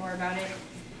understand more about it,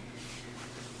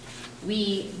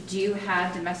 we do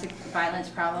have domestic violence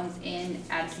problems in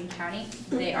Addison County.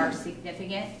 They are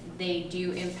significant. They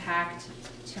do impact,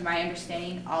 to my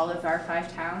understanding, all of our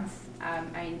 5 towns.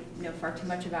 I know far too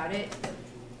much about it.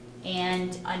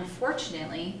 And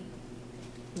unfortunately,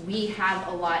 we have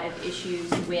a lot of issues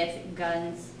with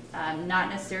guns, not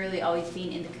necessarily always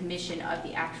being in the commission of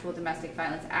the actual Domestic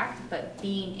Violence Act, but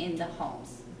being in the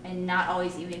homes, and not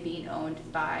always even being owned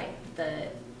by the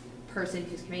person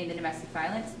who's committing the domestic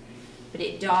violence. But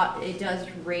it does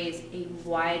raise a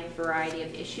wide variety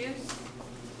of issues,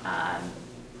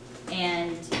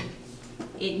 and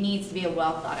it needs to be a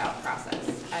well thought out process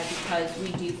because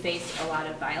we do face a lot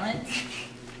of violence,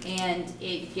 and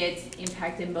it gets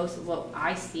impacted. Most of what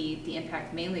I see the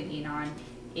impact mainly being on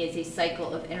is a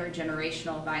cycle of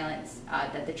intergenerational violence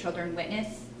that the children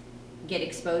witness, get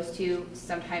exposed to,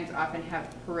 sometimes often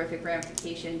have horrific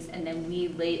ramifications, and then we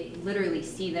literally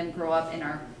see them grow up in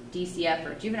our DCF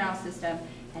or juvenile system,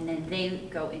 and then they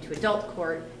go into adult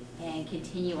court and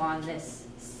continue on this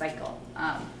cycle.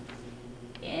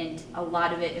 And a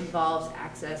lot of it involves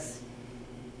access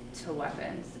to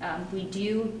weapons. A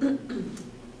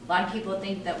lot of people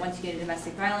think that once you get a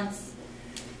domestic violence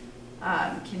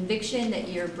conviction that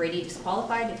you're Brady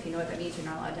disqualified. If you know what that means, you're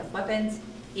not allowed to have weapons.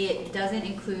 It doesn't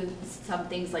include some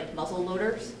things like muzzle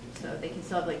loaders. So they can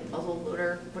still have like muzzle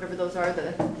loader, whatever those are,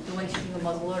 the ones using a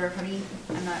muzzle loader. Honey,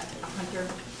 I'm not a hunter.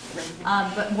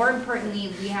 But more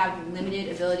importantly, we have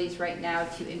limited abilities right now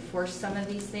to enforce some of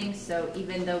these things. So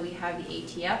even though we have the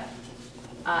ATF,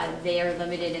 they are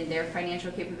limited in their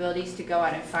financial capabilities to go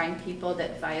out and find people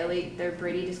that violate their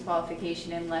Brady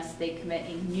disqualification unless they commit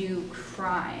a new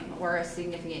crime or a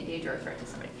significant danger or threat to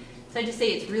somebody. So I just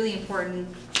say it's really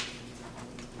important.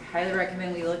 I highly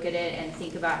recommend we look at it and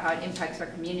think about how it impacts our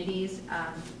communities.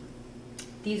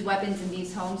 these weapons in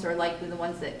these homes are likely the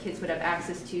ones that kids would have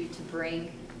access to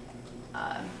bring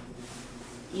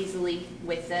easily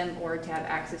with them, or to have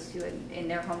access to it in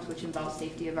their homes, which involves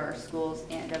safety of our schools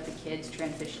and of the kids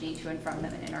transitioning to and from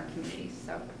them and in our communities.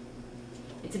 So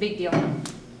it's a big deal.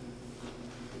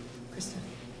 Krista?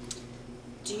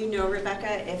 Do you know,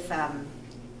 Rebecca, if,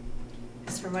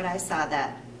 because from what I saw,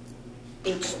 that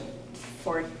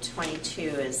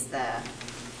H422 is the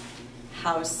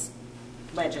House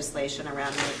legislation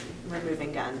around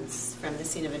removing guns from the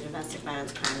scene of a domestic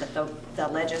violence crime, but the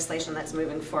legislation that's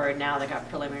moving forward now that got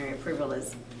preliminary approval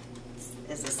is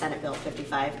the Senate Bill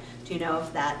 55. Do you know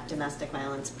if that domestic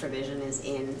violence provision is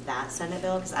in that Senate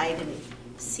bill? Because I didn't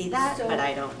see that, but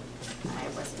I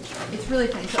wasn't sure. It's really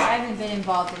funny. So I haven't been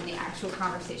involved in the actual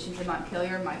conversations in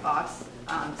Montpelier. My boss,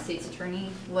 state's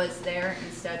attorney, was there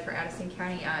instead for Addison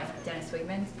County, Dennis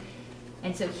Wigmans.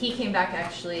 And so he came back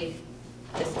actually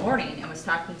this morning and was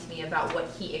talking to me about what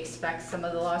he expects some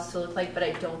of the laws to look like, but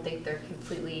I don't think they're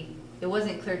completely, it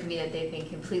wasn't clear to me that they've been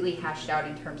completely hashed out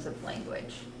in terms of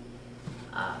language.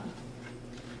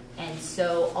 And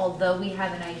so although we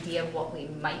have an idea of what we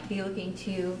might be looking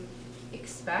to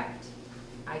expect,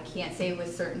 I can't say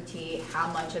with certainty how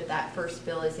much of that first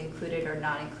bill is included or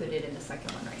not included in the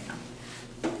second one right now.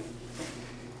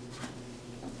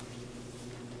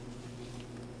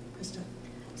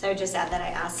 So I would just add that I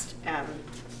asked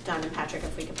Don and Patrick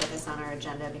if we could put this on our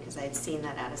agenda because I had seen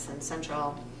that Addison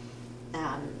Central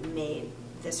made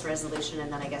this resolution,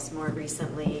 and then I guess more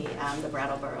recently the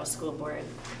Brattleboro School Board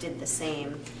did the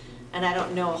same. And I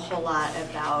don't know a whole lot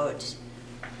about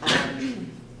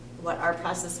what our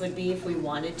process would be if we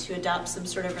wanted to adopt some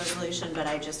sort of resolution, but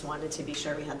I just wanted to be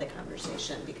sure we had the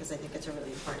conversation because I think it's a really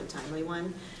important, timely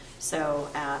one. So,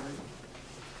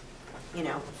 you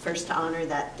know, first to honor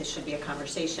that this should be a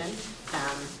conversation,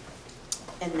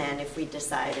 and then if we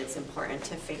decide it's important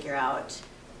to figure out,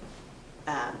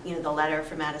 you know, the letter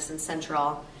from Addison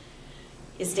Central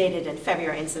is dated in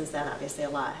February, and since then obviously a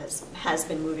lot has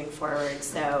been moving forward.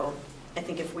 So I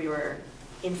think if we were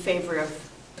in favor of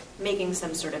making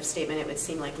some sort of statement, it would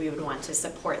seem like we would want to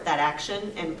support that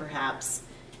action and perhaps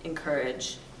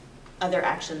encourage other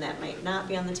action that might not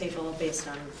be on the table based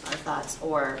on our thoughts,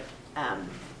 or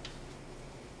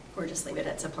just leave it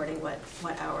at supporting what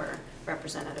our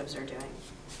representatives are doing.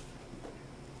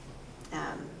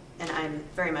 And I'm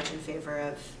very much in favor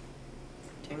of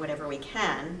doing whatever we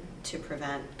can to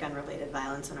prevent gun-related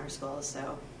violence in our schools.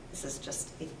 So this is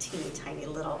just a teeny tiny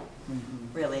little,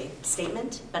 really,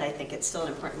 statement, but I think it's still an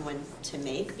important one to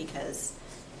make because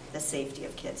the safety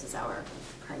of kids is our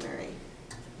primary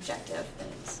objective.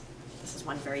 And this is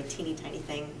one very teeny tiny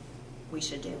thing we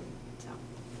should do. So,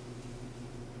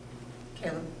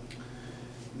 Caleb.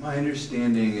 My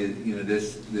understanding is, you know,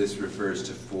 this refers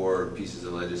to 4 pieces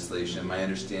of legislation. My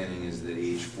understanding is that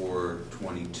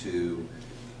H422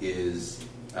 is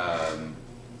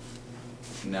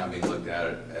now being looked at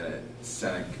a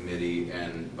Senate committee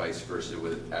and vice versa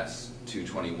with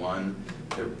S221.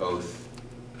 They're both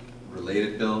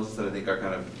related bills that I think are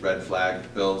kind of red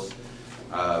flag bills.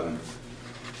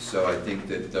 So I think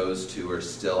that those 2 are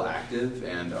still active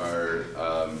and are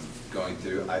going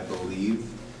through, I believe,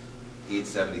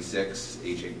 876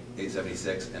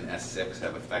 and S6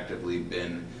 have effectively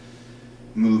been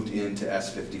moved into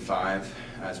S55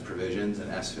 as provisions, and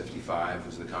S55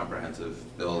 was the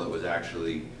comprehensive bill that was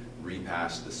actually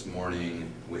repassed this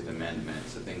morning with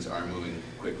amendments. So things are moving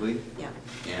quickly. Yeah.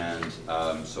 And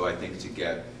so I think to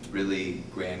get really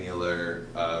granular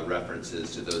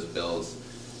references to those bills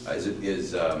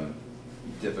is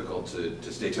difficult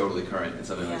to stay totally current in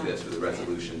something like this with a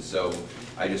resolution. So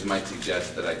I just might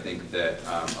suggest that I think that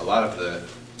a lot of the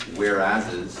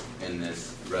whereases in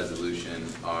this resolution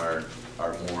are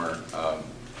more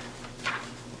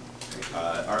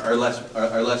are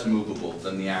less movable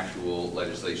than the actual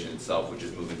legislation itself, which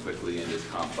is moving quickly and is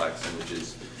complex and which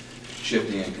is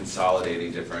shifting and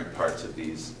consolidating different parts of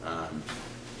these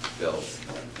bills.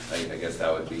 I guess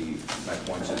that would be my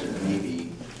point. So that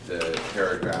maybe the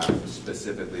paragraph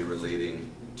specifically relating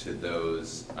to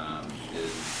those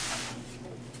is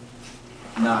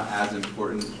not as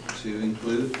important to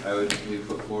include, I would maybe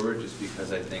put forward, just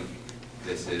because I think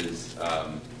this is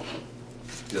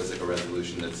feels like a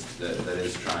resolution that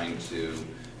is trying to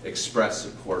express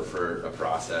support for a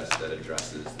process that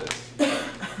addresses this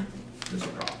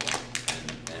problem,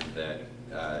 and that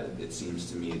it seems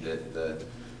to me that it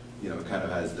kind of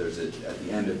has, at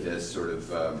the end of this sort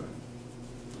of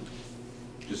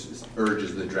just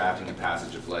urges the drafting and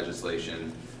passage of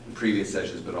legislation in previous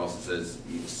sessions, but also says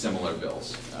similar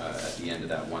bills at the end of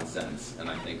that one sentence. And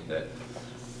I think that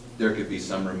there could be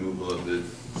some removal of the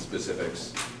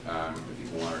specifics if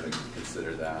people wanted to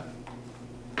consider that.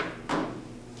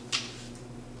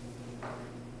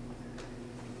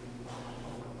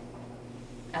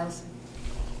 Allison?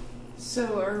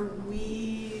 So are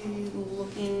we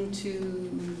looking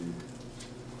to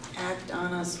act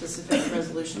on a specific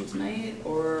resolution tonight,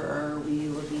 or are we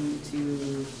looking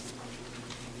to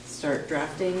start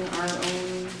drafting our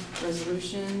own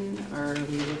resolution? Are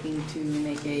we looking to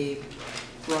make a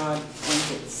broad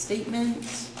blanket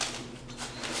statement?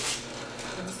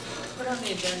 Put on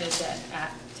the agenda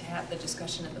to have the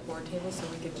discussion at the board table so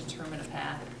we could determine a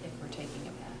path if we're taking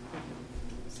a path.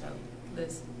 So,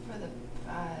 Liz?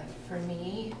 For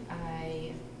me,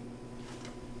 I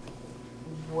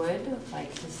would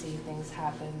like to see things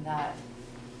happen that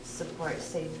support the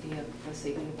safety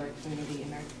of our community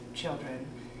and our children.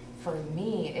 For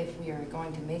me, if we are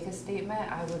going to make a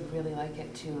statement, I would really like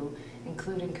it to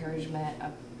include encouragement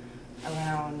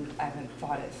around, I haven't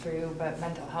thought it through, but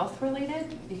mental health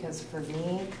related, because for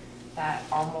me, that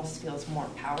almost feels more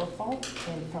powerful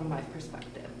from my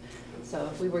perspective. So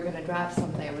if we were going to draft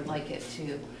something, I would like it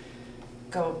to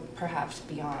go perhaps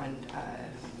beyond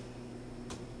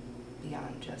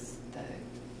just the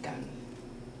gun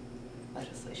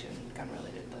legislation,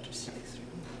 gun-related legislation.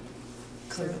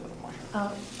 Include a little more.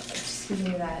 Just giving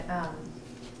you that,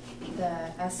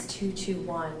 the S221,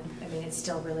 I mean, it's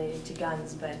still related to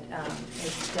guns, but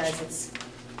it's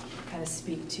kind of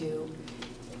speak to,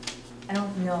 I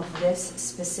don't know if this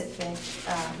specific,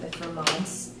 if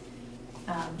Vermont's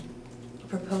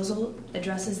proposal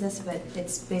addresses this, but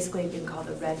it's basically been called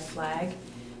the red flag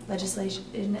legislation,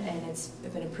 and it's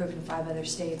been approved in 5 other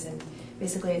states, and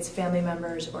basically it's family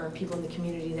members or people in the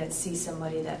community that see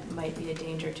somebody that might be a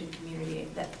danger to the community,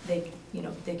 that they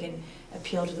can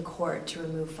appeal to the court to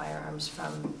remove firearms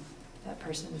from that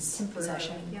person's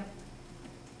possession. Yep.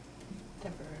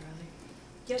 Temporarily.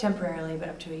 Yep. Temporarily, but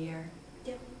up to a year.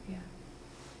 Yep. Yeah.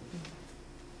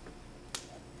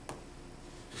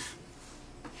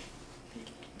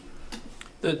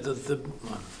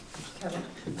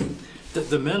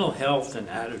 The mental health and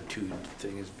attitude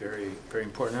thing is very, very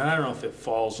important. And I don't know if it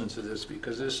falls into this,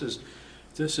 because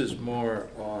this is more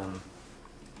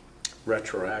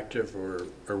retroactive or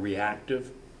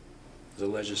reactive, the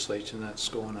legislation that's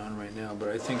going on right now. But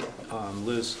I think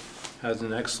Liz has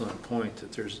an excellent point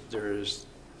that there's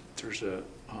a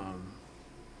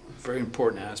very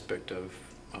important aspect of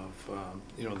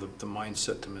the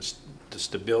mindset, the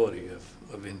stability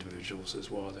of individuals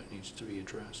as well, that needs to be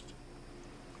addressed.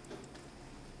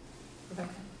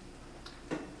 Rebecca?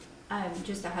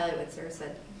 Just to highlight what Sarah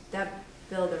said, that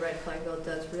bill, the red flag bill,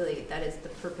 does really, that is the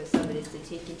purpose of it, is to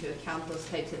take into account those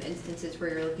types of instances where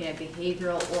you're looking at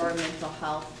behavioral or mental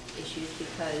health issues,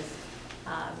 because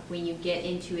when you get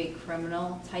into a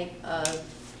criminal type of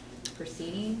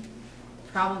proceeding,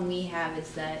 the problem we have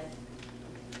is that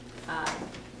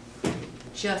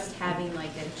just having like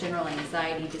a general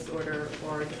anxiety disorder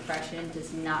or depression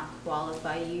does not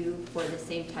qualify you for the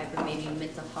same type of maybe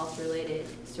mental health related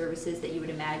services that you would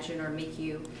imagine, or make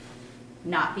you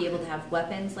not be able to have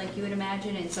weapons like you would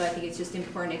imagine. And so I think it's just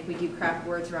important, if we do craft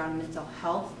words around mental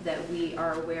health, that we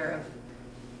are aware of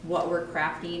what we're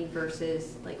crafting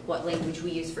versus like what language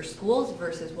we use for schools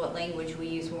versus what language we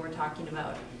use when we're talking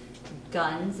about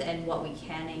guns, and what we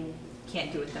can and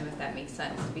can't do with them, if that makes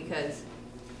sense. Because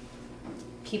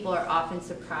people are often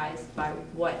surprised by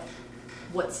what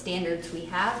standards we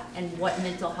have and what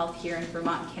mental health here in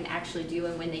Vermont can actually do,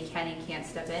 and when they can and can't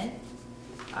step in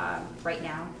right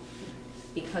now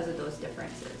because of those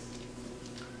differences.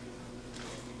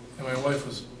 And my wife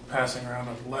was passing around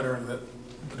a letter that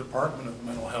the Department of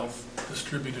Mental Health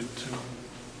distributed to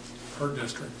her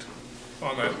district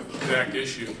on that exact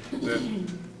issue, that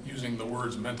using the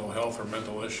words mental health or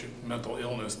mental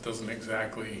illness doesn't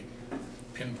exactly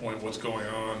pinpoint what's going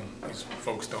on. These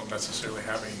folks don't necessarily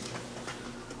have any,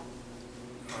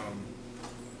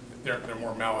 they're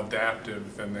more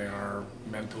maladaptive than they are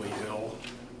mentally ill,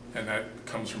 and that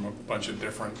comes from a bunch of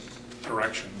different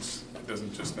directions. It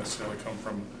doesn't just necessarily come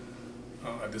from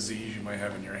a disease you might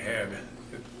have in your head.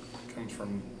 It comes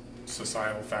from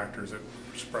societal factors that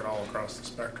spread all across the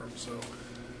spectrum. So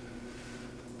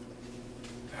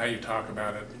how you talk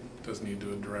about it does need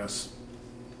to address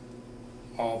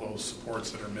all those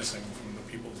supports that are missing from the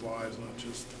people's lives, not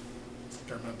just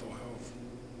their mental health.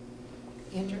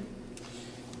 Andrew?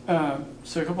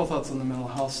 So a couple of thoughts on the mental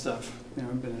health stuff.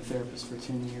 I've been a therapist for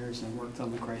 10 years and worked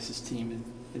on the crisis team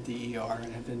at the ER,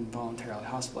 and have been voluntarily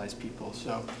hospitalized people.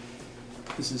 So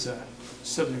this is a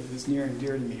subject that's near and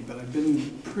dear to me, but I've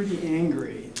been pretty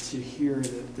angry at to hear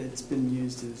that it's been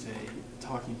used as a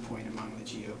talking point among the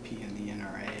GOP and the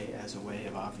NRA as a way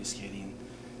of obfuscating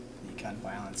the gun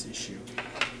violence issue.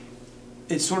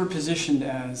 It's sort of positioned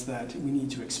as that we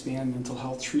need to expand mental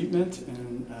health treatment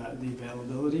and the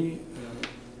availability.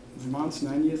 Vermont's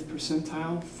 90th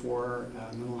percentile for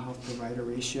mental health provider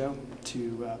ratio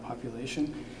to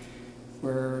population.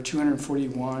 We're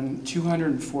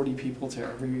 240 people to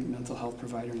every mental health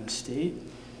provider in the state.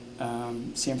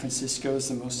 San Francisco is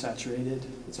the most saturated.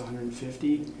 It's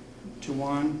 150 to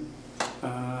 1.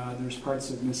 There's parts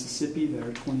of Mississippi that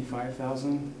are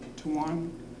 25,000 to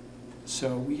 1.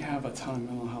 So we have a ton of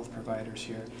mental health providers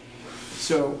here.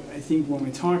 So I think when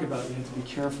we talk about it, we have to be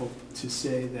careful to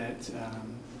say that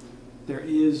there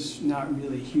is not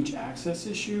really a huge access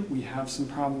issue. We have some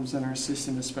problems in our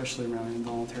system, especially around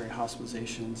involuntary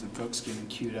hospitalizations and folks getting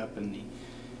queued up in the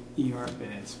ER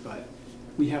beds. But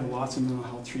we have lots of mental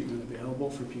health treatment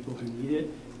available for people who need it.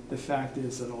 The fact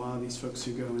is that a lot of these folks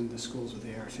who go into schools with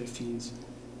AR-15s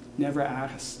never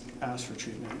ask for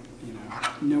treatment. You know,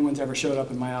 no one's ever showed up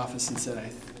in my office and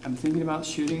said, I'm thinking about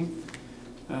shooting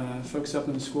folks up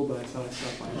in the school, but I thought I'd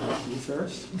stop by and talk to you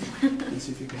first and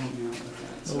see if you can help me out with that.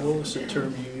 So, what was the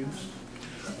term you used?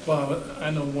 Well, I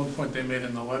know one point they made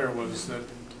in the letter was that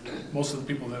most of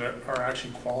the people that are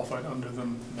actually qualified under the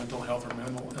mental health or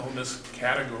mental illness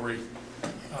category,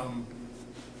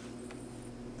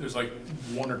 there's like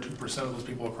 1 or 2% of those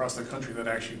people across the country that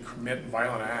actually commit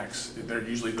violent acts. They're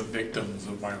usually the victims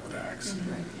of violent acts.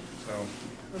 Right. So,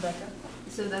 Rebecca?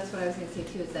 So that's what I was going to say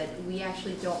too, is that we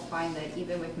actually don't find that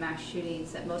even with mass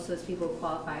shootings that most of those people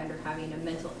qualify under having a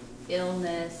mental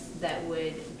illness that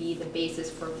would be the basis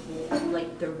for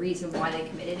like the reason why they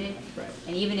committed it. Right.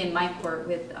 And even in my court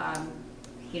with,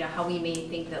 you know, how we may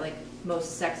think that like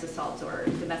most sex assaults or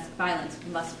domestic violence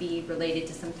must be related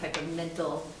to some type of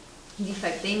mental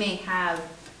defect. They may have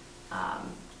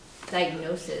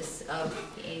diagnosis of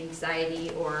anxiety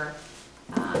or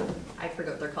I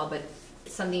forget what they're called, but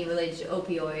something related to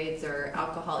opioids or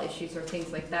alcohol issues or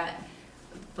things like that.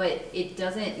 But it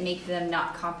doesn't make them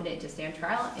not competent to stand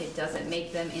trial. It doesn't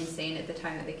make them insane at the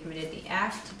time that they committed the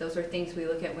act. Those are things we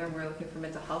look at when we're looking for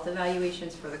mental health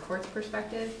evaluations for the court's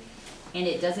perspective. And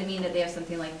it doesn't mean that they have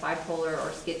something like bipolar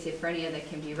or schizophrenia that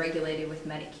can be regulated with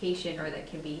medication or that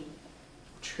can be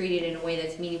treated in a way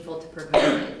that's meaningful to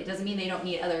prevent it. It doesn't mean they don't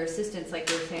need other assistance like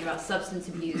we were saying about substance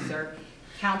abuse or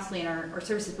counseling or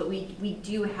services, but we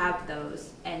do have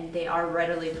those, and they are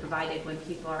readily provided when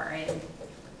people are in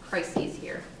crises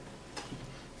here.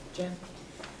 Jen?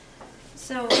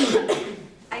 So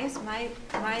I guess my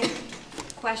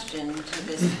question to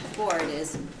this board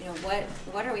is, you know,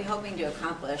 what are we hoping to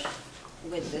accomplish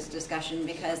with this discussion?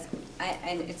 Because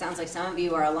and it sounds like some of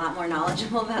you are a lot more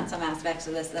knowledgeable about some aspects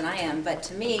of this than I am, but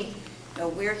to me, you know,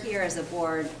 we're here as a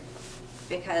board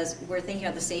because we're thinking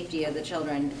about the safety of the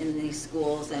children in these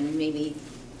schools and maybe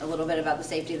a little bit about the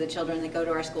safety of the children that go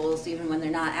to our schools even when they're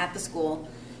not at the school.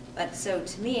 But so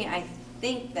to me, I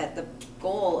think that the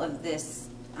goal of this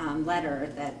letter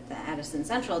that the Addison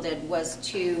Central did was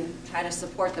to try to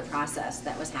support the process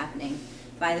that was happening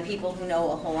by the people who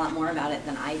know a whole lot more about it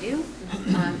than I do.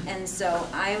 And so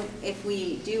if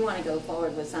we do want to go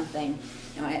forward with something,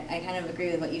 you know, I kind of agree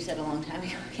with what you said a long time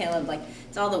ago, Caleb, like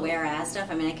it's all the whereas stuff.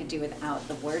 I mean, I could do without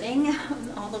the wording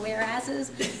of all the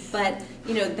whereases, but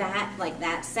you know,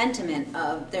 that sentiment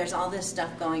of there's all this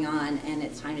stuff going on and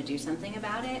it's time to do something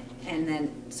about it, and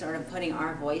then sort of putting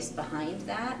our voice behind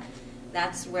that,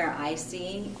 that's where I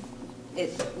see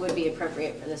it would be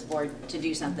appropriate for this board to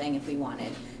do something if we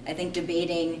wanted. I think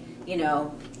debating, you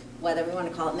know, whether we want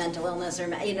to call it mental illness or,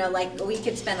 you know, like we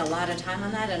could spend a lot of time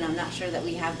on that, and I'm not sure that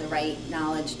we have the right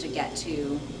knowledge to get to,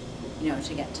 you know,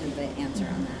 to get to the answer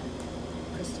on that.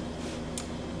 Kristen?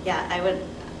 Yeah, I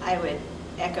would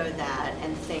echo that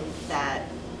and think that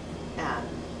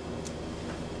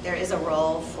there is a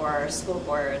role for school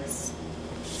boards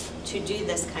to do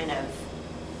this kind of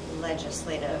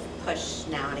legislative push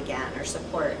now and again, or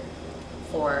support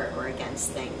for or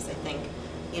against things. I think,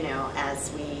 you know,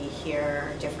 as we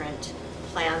hear different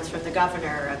plans from the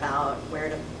governor about where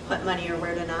to put money or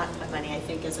where to not put money, I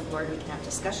think as a board we can have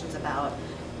discussions about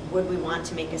would we want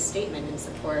to make a statement in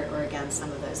support or against some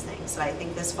of those things. So I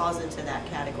think this falls into that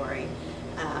category.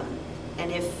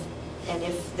 And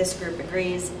if this group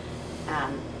agrees,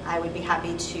 I would be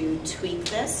happy to tweak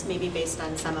this, maybe based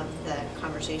on some of the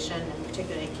conversation and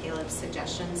particularly Caleb's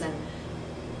suggestions, and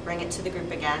bring it to the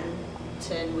group again,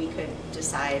 and we could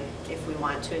decide if we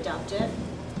want to adopt it,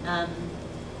 and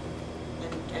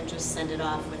just send it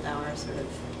off with our sort of,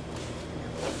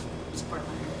 you know, support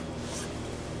letter.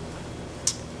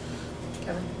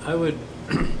 Kevin?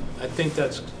 I think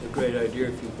that's a great idea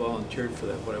if you volunteered for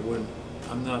that, but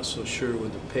I'm not so sure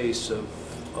with the pace of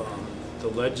the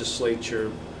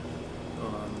legislature,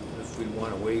 if we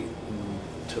want to wait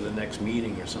to the next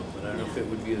meeting or something. I don't know if it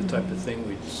would be the type of thing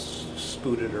we'd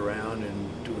scoot it around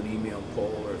and do an email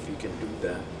poll, or if you can do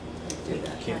that.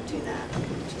 Can't do that.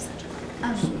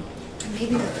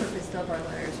 Maybe the purpose of our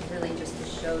letter is really just to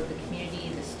show the community,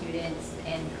 the students,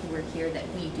 and who are here that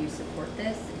we do support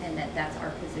this, and that that's our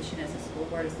position as a school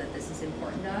board, is that this is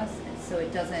important to us. And so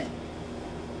it doesn't,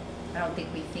 I don't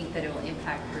think we think that it will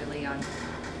impact really on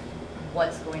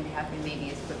what's going to happen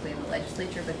maybe as quickly in the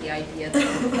legislature, but the idea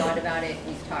that we've thought about it,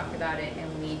 we've talked about it,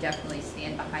 and we definitely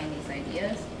stand behind these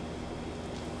ideas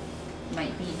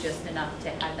might be just enough to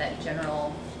have that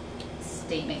general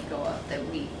statement go up that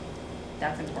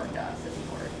that's important to us as a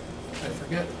board. I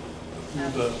forget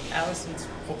who the... Allison's.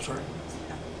 Oh, sorry.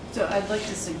 So I'd like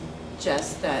to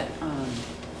suggest that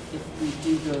if we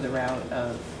do go the route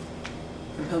of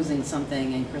proposing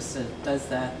something and Krista does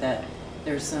that, that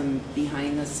there's some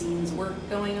behind the scenes work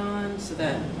going on so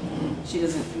that she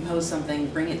doesn't compose something,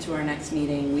 bring it to our next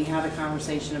meeting, we have a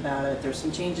conversation about it, there's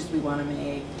some changes we want to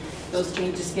make, those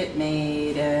changes get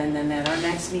made, and then at our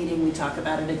next meeting we talk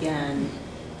about it again.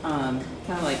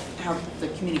 Kind of like how the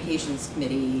communications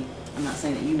committee, I'm not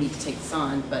saying that you need to take this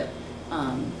on, but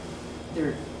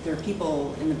there are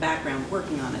people in the background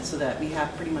working on it so that we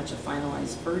have pretty much a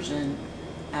finalized version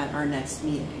at our next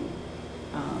meeting.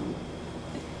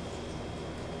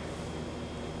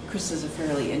 Krista's a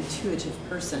fairly intuitive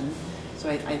person, so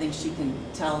I think she can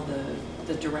tell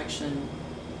the direction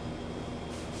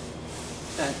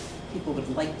that people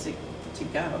would like to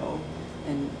go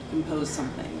and compose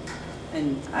something.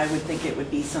 And I would think it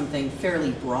would be something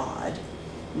fairly broad,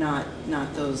 not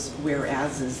those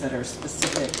whereases that are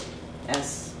specific,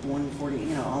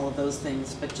 S-140, all of those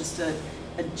things, but just a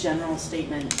general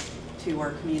statement to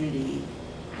our community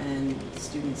and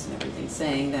students and everything,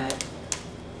 saying that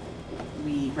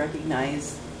we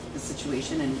recognize the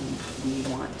situation and we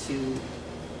want to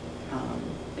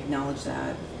acknowledge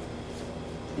that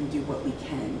and do what we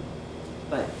can.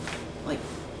 But like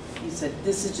you said,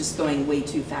 this is just going way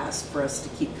too fast for us to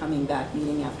keep coming back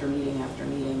meeting after meeting after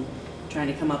meeting, trying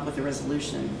to come up with a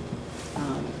resolution.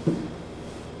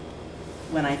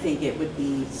 When I think it would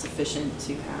be sufficient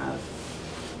to have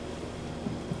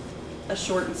a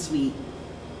short and sweet,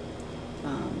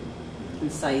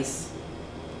 concise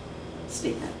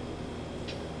statement.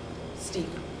 Steve.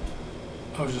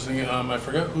 I was just thinking, I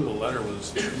forgot who the letter was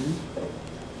to.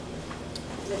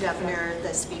 The governor,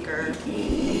 the speaker,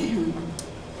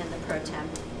 and the pro tem,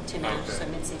 Tim Ash, Okay. so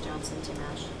Mitzi Johnson, Tim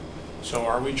Ash. So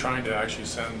are we trying to actually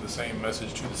send the same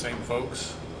message to the same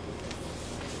folks?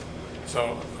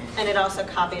 So. And it also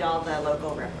copied all the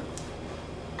local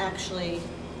actually,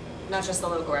 not just the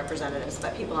local representatives,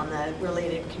 but people on the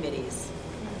related committees.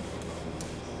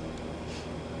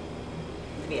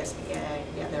 The VSBA,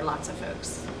 yeah, there are lots of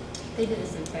folks. They did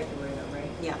this in February though, right?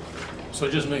 Yeah. So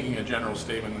just making a general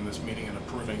statement in this meeting and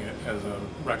approving it as a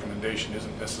recommendation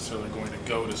isn't necessarily going to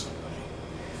go to somebody.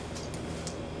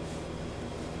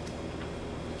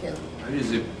 I just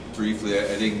say briefly, I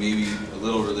think maybe a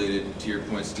little related to your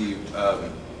point, Steve.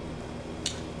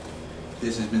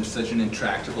 This has been such an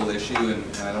intractable issue,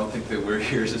 and I don't think that we're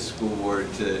here as a school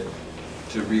board to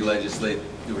re-legislate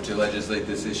or to legislate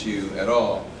this issue at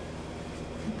all.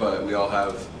 But we all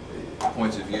have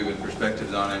points of view and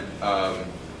perspectives on it.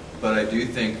 But I do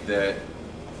think that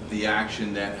the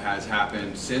action that has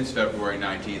happened since February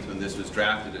 19th, when this was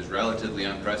drafted, is relatively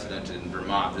unprecedented in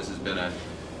Vermont. This has been a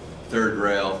third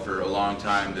rail for a long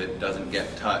time that doesn't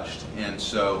get touched. And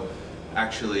so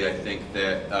actually I think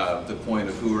that the point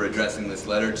of who we're addressing this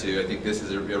letter to, I think this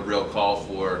is a real call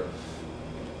for,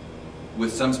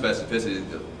 with some specificity,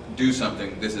 do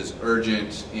something. This is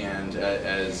urgent, and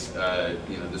as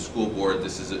the school board,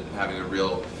 this is having a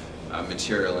real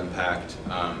material impact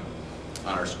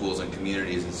on our schools and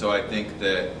communities. And so I think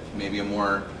that maybe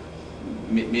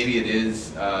maybe it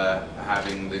is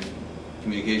having the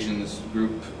communications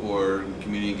group or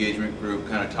community engagement group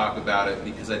kind of talk about it,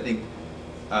 because I think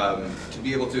to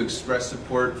be able to express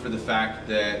support for the fact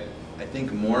that I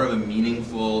think more of a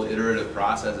meaningful iterative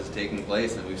process is taking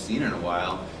place than we've seen in a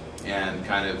while, and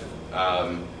kind of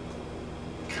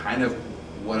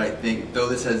what I think, though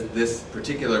this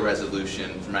particular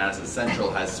resolution from Madison Central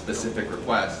has specific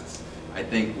requests, I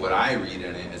think what I read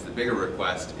in it as the bigger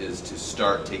request is to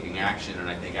start taking action, and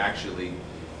I think actually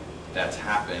that's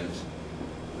happened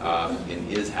and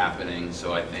is happening.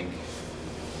 So I think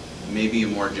maybe a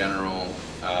more general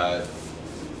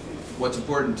what's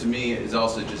important to me is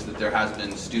also just that there has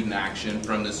been student action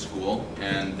from this school,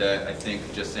 and that I think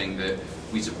just saying that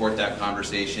we support that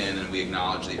conversation and we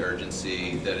acknowledge the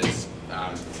urgency that is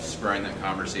spurring that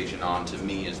conversation on, to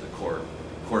me, is the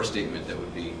core statement that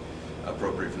would be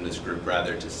appropriate from this group,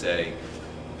 rather to say,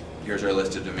 here's our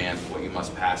list of demands for what you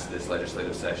must pass this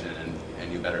legislative session,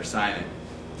 and you better sign it.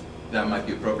 That might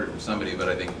be appropriate for somebody, but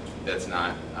I think that's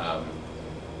not,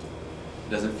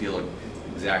 doesn't feel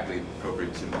exactly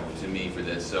appropriate to me for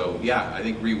this. So yeah, I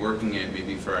think reworking it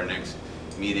maybe for our next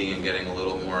meeting and getting a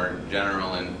little more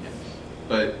general,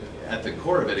 but at the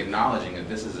core of it, acknowledging that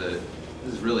this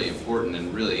is really important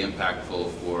and really impactful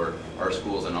for our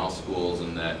schools and all schools,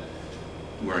 and that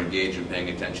we're engaged in paying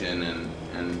attention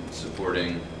and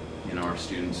supporting, you know, our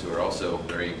students who are also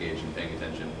very engaged in paying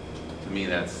attention. To me,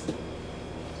 that's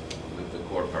the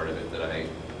core part of it that I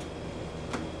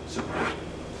support.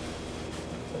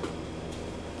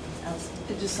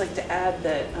 I'd just like to add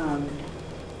that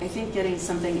I think getting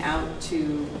something out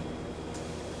to,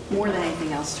 more than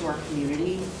anything else, to our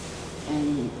community,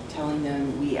 and telling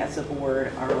them we as a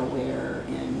board are aware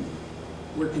and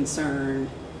we're concerned,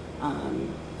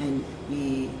 and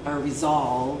we are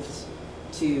resolved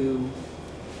to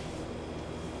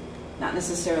not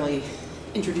necessarily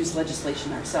introduce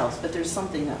legislation ourselves, but there's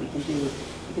something that we can do.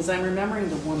 Because I'm remembering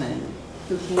the woman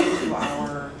who came to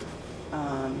our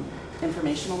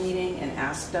informational meeting and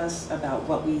asked us about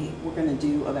what we were going to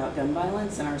do about gun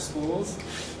violence in our schools,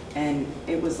 and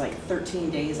it was like 13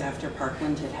 days after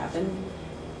Parkland had happened,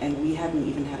 and we hadn't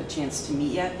even had a chance to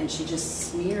meet yet, and she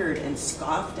just sneered and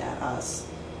scoffed at us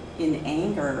in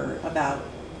anger about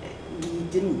we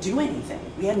didn't do anything.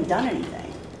 We hadn't done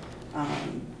anything.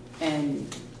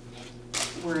 And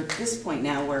we're at this point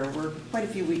now where we're quite a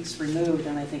few weeks removed,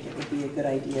 and I think it would be a good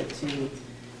idea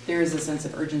there is a sense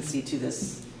of urgency to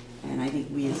this, and I think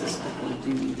we as a school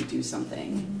do need to do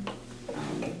something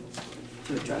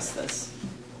to address this.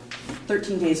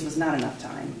 13 days was not enough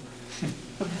time,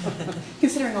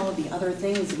 considering all of the other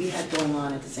things we had going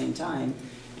on at the same time.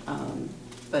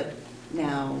 But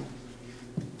now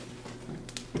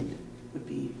would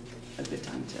be a good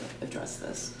time to address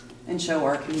this and show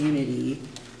our community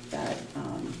that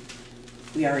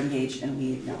we are engaged and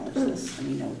we acknowledge this,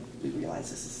 and we realize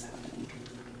this is happening.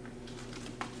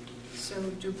 So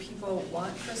do people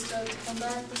want Krista to come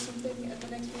back with something at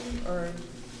the next meeting, or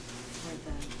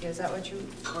is that what you?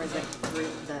 Or the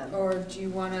group, or do you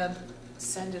want to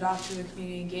send it off to the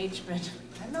community engagement?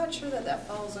 I'm not sure that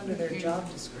falls under their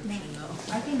job description,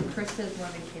 though. I think Krista's more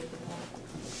than capable.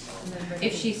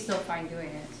 If she's still fine doing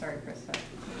it. Sorry, Krista.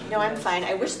 No, I'm fine.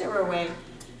 I wish there were a way.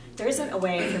 There isn't a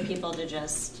way for people to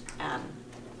just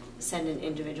send an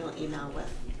individual email with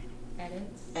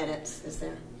edits, is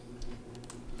there?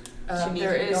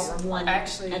 There is one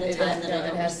actually at a time that I it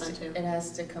don't has respond to. It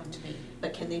has to come to me.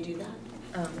 But can they do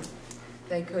that?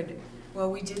 They could. Well,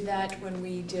 we did that when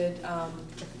we did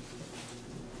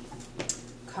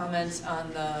comments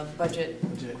on the budget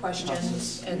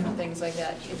questions and things like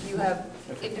that. If you have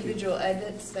individual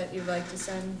edits that you'd like to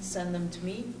send them to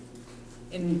me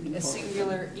in a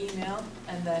singular email,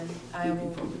 and then I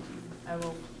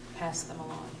will pass them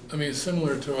along. I mean, it's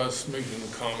similar to us making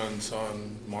comments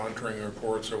on monitoring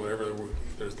reports or whatever.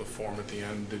 There's the form at the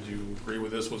end. Did you agree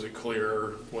with this? Was it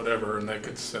clear? Whatever, and that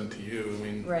gets sent to you. I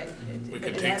mean, right. We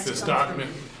could take this document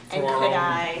for and our could own.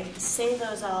 I say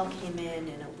those all came in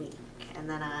a week, and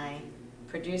then I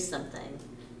produce something?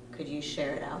 Could you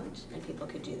share it out, and people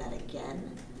could do that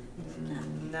again?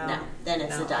 No. Then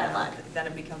it's a dialogue. Then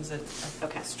it becomes a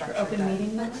structured open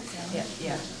meeting minutes?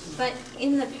 Yeah. But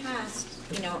in the past,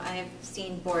 I've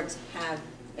seen boards have,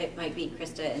 it might be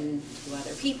Krista and two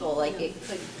other people, like it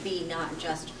could be not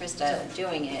just Krista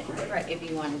doing it, right, if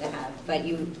you wanted to have, but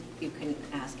you can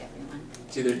ask everyone.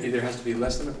 It's either has to be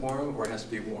less than a quorum or it has to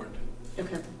be warned.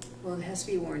 Okay. Well, it has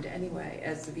to be warned anyway,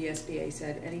 as the VSBA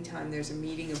said. Anytime there's a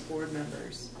meeting of board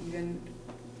members, even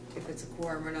if it's a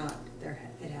quorum or not,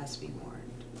 it has to be warned.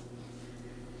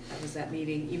 That was that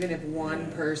meeting. Even if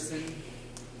one person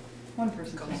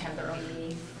can have their own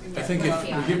meeting. I think if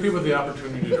we give people the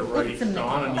opportunity to write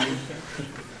Dawn an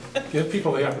email, give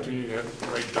people the opportunity to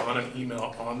write Dawn an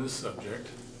email on this subject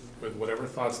with whatever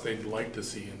thoughts they'd like to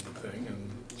see in the thing,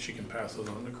 and she can pass those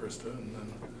on to Krista, and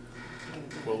then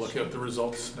we'll look at the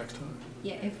results next time.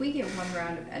 Yeah, if we get one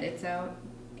round of edits out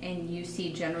and you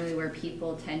see generally where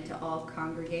people tend to all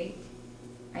congregate,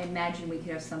 I imagine we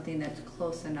could have something that's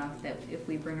close enough that if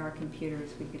we bring our computers,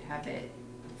 we could have it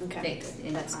fixed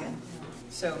in That's time.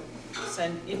 good. So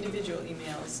send individual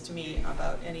emails to me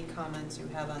about any comments you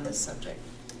have on this subject.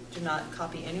 Do not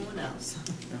copy anyone else.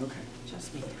 Okay.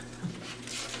 Just me.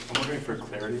 I'm wondering for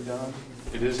clarity, Don,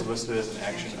 it is listed as an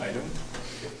action item,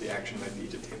 if the action might be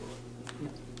to table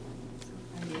it.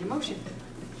 I need a motion.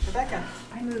 Rebecca?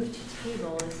 I move to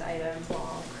table this item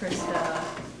while Krista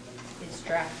is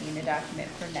drafting the document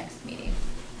for next meeting.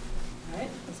 All right,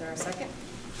 is there a second?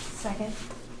 Second.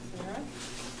 Sarah?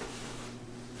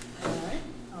 All right,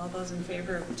 all those in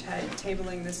favor of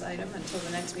tabling this item until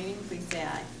the next meeting, please say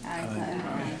aye.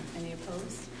 Aye. Any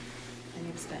opposed? Any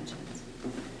abstentions?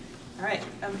 All right,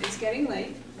 it's getting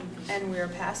late and we're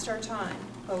past our time,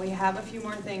 but we have a few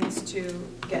more things to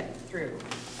get through.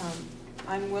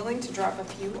 I'm willing to drop a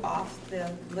few off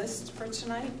the list for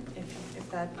tonight, if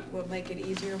that will make it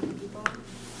easier for people.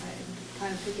 I'm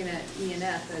kind of picking at E and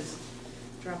F as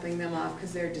dropping them off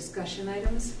because they're discussion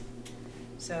items.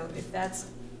 So if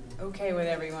that's okay with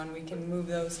everyone, we can move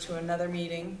those to another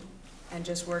meeting and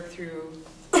just work through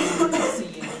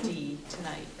C and D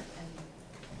tonight.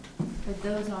 Are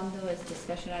those on though as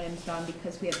discussion items, Dawn,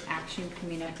 because we have action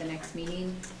coming at the next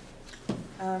meeting?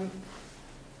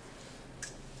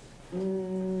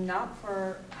 Not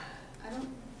for,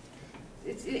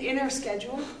 it's in our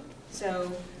schedule,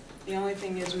 so the only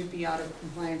thing is we'd be out of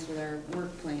compliance with our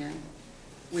work plan,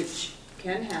 which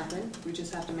can happen. We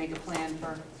just have to make a plan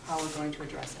for how we're going to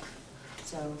address it.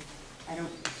 So I don't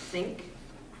think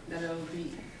that it'll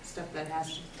be stuff that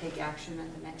has to take action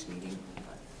at the next meeting.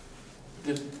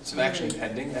 There's some action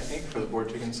pending, I think, for the board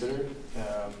to consider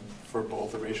for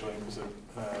both the racial inclusive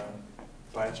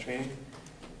bias training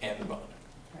and the bond.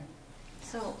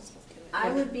 So I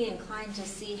would be inclined to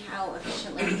see how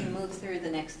efficiently we can move through the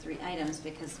next 3 items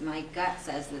because my gut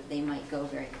says that they might go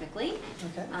very quickly.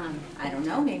 Okay. I don't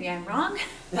know, maybe I'm wrong,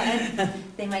 but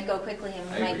they might go quickly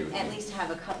and we I agree might with at you. least have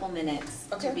a couple minutes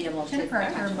Okay. to be able to. Jennifer,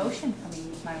 I hear a motion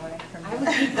coming my way from I would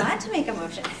be glad to make a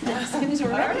motion as soon as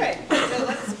we're All ready. right,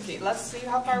 so let's see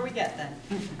how far we get then.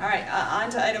 All right, on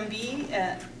to item B.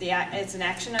 It's an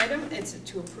action item. It's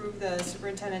to approve the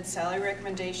superintendent's salary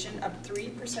recommendation of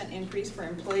 3% increase for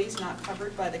employees not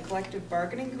covered by the collective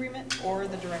bargaining agreement or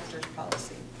the director's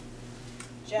policy.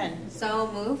 Jen?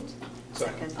 So moved.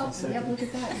 Second. Oh, yeah, look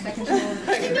at that. Second.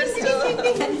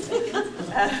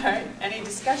 All right, any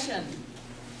discussion?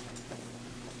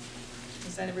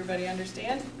 Does everybody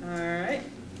understand? All right.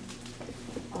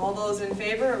 All those in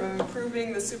favor of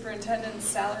approving the superintendent's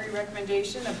salary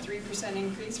recommendation of 3%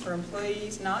 increase for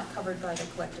employees not covered by the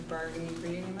collective bargaining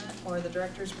agreement or the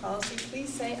director's policy,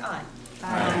 please say aye.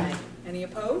 Aye. Any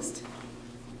opposed?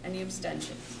 Any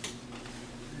abstentions?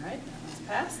 All right, that one's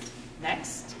passed.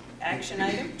 Next, action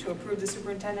item to approve the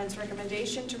superintendent's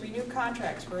recommendation to renew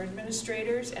contracts for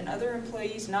administrators and other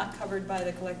employees not covered by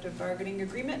the collective bargaining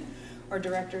agreement or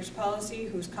director's policy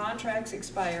whose contracts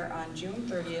expire on June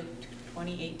 30th,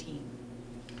 2018.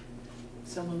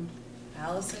 So moved.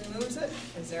 Allison moves it.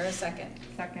 Is there a second?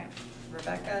 Second.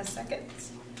 Rebecca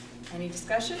seconds. Any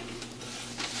discussion?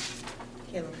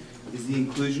 Caleb. Is the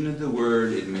inclusion of the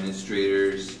word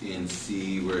administrators in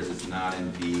C, whereas it's not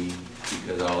in B,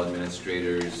 because all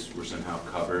administrators were somehow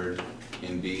covered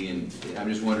in B? And I'm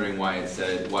just wondering why it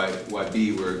said, why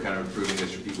B, we're kind of approving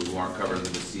this for people who aren't covered under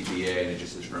the CBA, and it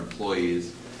just is for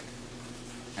employees.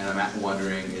 And I'm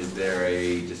wondering, is there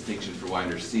a distinction for why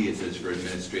under C it says for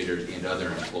administrators and other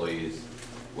employees?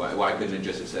 Why couldn't it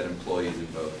just have said employees in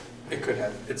both? It could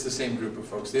have. It's the same group of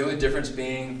folks. The only difference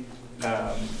being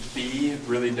B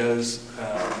really does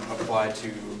apply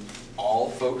to all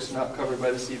folks not covered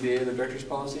by the CBA or the director's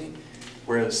policy,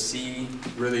 whereas C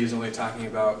really is only talking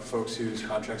about folks whose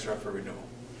contracts are up for renewal,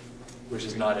 which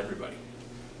is not everybody.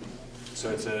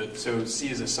 So C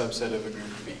is a subset of a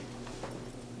group B.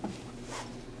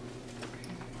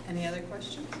 Any other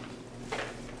questions?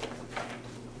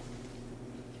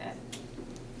 Okay.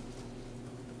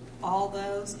 All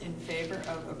those in favor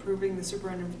of approving the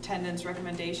superintendent's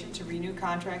recommendation to renew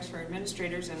contracts for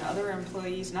administrators and other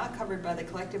employees not covered by the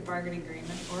collective bargaining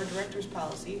agreement or director's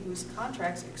policy whose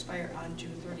contracts expire on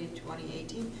June 30th,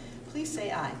 2018, please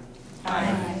say aye.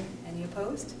 Aye. Any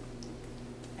opposed?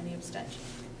 Any abstention?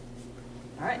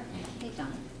 All right. Hey,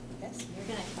 Dawn. Yes? You're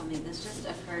going to tell me, this just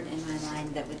occurred in my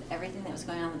mind that with everything that was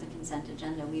going on with the consent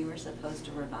agenda, we were supposed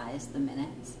to revise the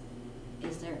minutes.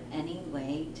 Is there any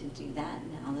way to do that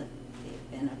now that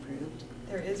they've been approved?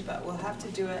 There is, but we'll have to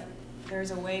do it.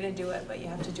 There's a way to do it, but you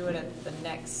have to do it at the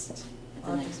next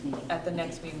meeting. At the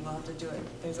next meeting, we'll have to do it.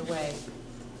 There's a way.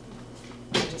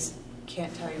 I just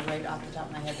can't tell you right off the top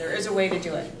of my head. There is a way to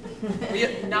do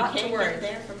it. Not to worry.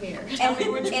 There from here. Tell me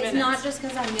which minutes. It's not just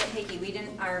because I'm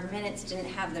nitpicky. Our minutes didn't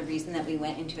have the reason that we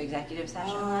went into executive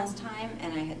session last time, and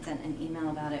I had sent an email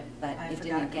about it, but I it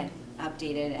forgot. didn't get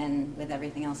updated, and with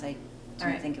everything else, I didn't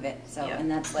Alright. think of it. So, Yeah.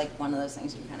 and that's like one of those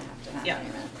things you kind of have to have Yeah. in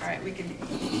your minutes. All right, we can,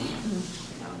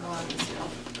 I'll go on this now.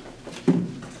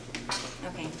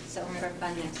 Okay, so for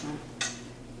fun next month.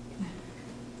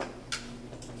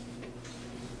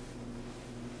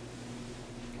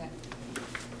 Okay.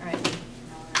 All right.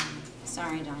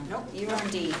 Sorry, John. Nope. You're on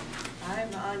D.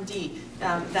 I'm on D.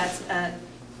 That's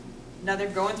another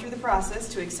going through the process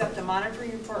to accept the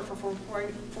monitoring report for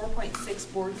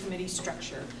 4.6 board committee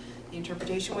structure. The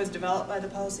interpretation was developed by the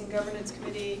Policy and Governance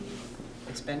Committee.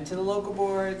 It's been to the local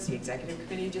boards. The executive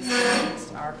committee just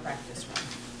announced our practice run.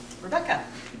 Rebecca.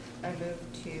 I move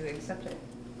to accept it.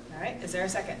 All right, is there a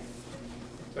second?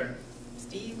 Second.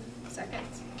 Steve,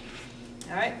 seconds.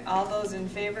 All right, all those in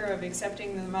favor of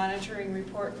accepting the monitoring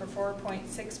report for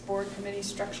 4.6 board committee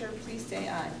structure, please say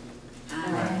aye.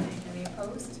 Aye. Any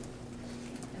opposed?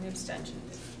 Any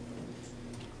abstentions?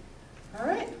 All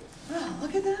right, well,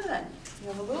 look at that. We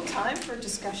have a little time for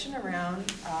discussion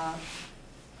around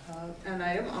an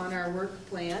item on our work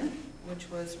plan, which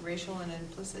was racial and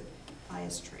implicit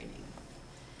bias training.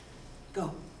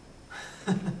 Go.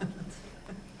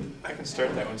 I can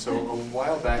start that one. So a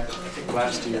while back, I think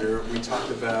last year, we talked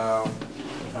about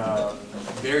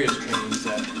various trainings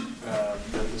that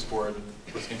this board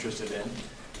was interested in.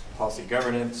 Policy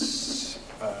governance,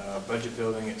 budget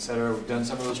building, et cetera. We've done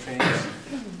some of those trainings.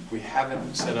 We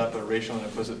haven't set up a racial and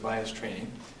implicit bias training.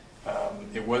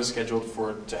 It was scheduled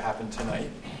for it to happen tonight.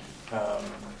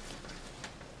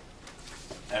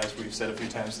 As we've said a few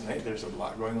times tonight, there's a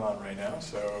lot going on right now,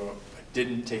 so I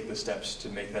didn't take the steps to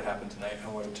make that happen tonight. I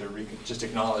wanted to just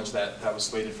acknowledge that that was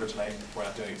slated for tonight. We're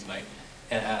not doing it tonight,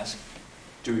 and ask,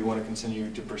 do we want to continue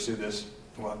to pursue this?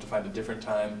 We'll have to find a different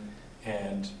time,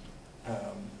 and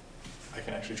I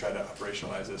can actually try to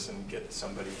operationalize this and get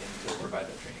somebody in to provide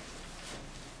that training.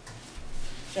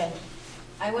 Jen?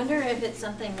 I wonder if it's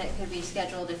something that could be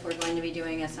scheduled if we're going to be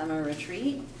doing a summer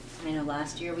retreat. I know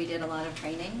last year we did a lot of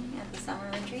training at the summer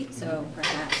retreat, so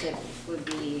perhaps it would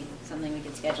be something we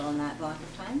could schedule in that block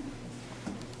of time.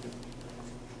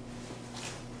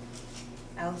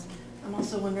 Allison? I'm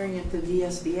also wondering if the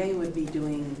VSBA would be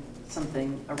doing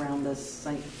something around this,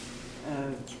 like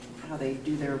how they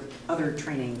do their other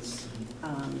trainings,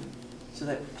 so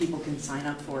that people can sign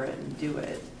up for it and do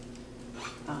it.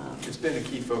 It's been a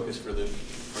key focus for the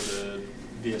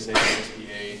VSA,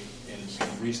 VSBA in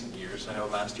recent years. I know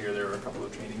last year there were a couple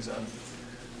of trainings on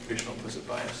racial implicit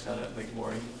bias down at Lake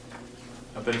Maury.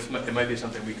 But it might be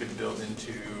something we could build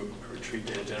into a retreat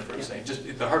day, Jennifer was saying.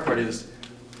 Just the hard part is,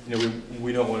 you know,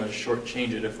 we don't want to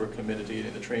shortchange it if we're committed to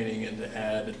getting the training, and to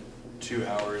add 2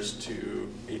 hours to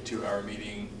a 2-hour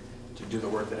meeting to do the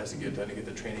work that has to get done to get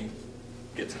the training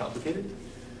gets complicated.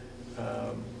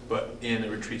 But in a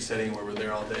retreat setting where we're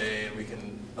there all day and we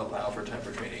can allow for time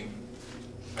for training,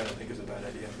 I don't think is a bad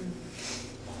idea.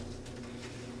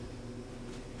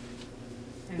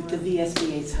 With the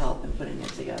VSBA's help in putting it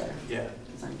together. Yeah.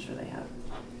 Because I'm sure they have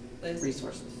Liz?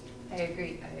 resources. I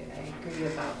agree. I agree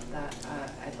about that.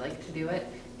 I'd like to do it,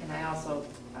 and I also,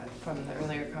 from the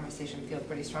earlier conversation, feel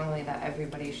pretty strongly that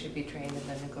everybody should be trained in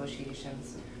the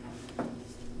negotiations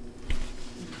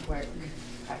work.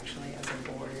 Actually, as a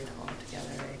board all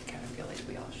together, I kind of feel like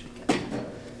we all should get that.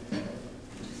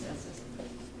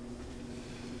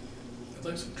 I'd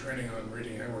like some training on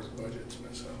reading hours budgets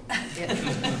myself.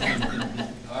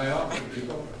 I offer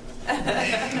people.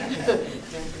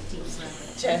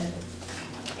 Jen?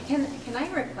 Can I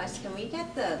request, can we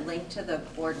get the link to the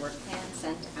board work plan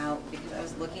sent out? Because I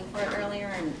was looking for it earlier,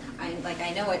 and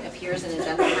I know it appears in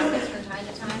agenda packets from time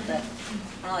to time, but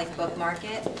I want to bookmark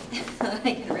it so that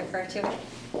I can refer to it.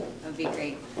 That would be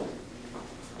great.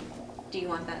 Do you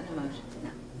want that in a motion?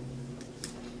 No.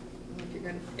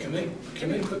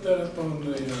 Can they put that up on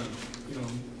the,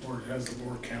 or it has the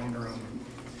board calendar on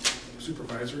the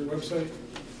supervisory website?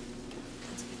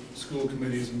 School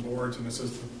committees and boards, and it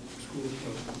says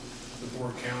the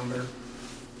board calendar.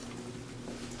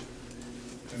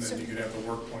 And then you could have the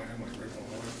work plan, like right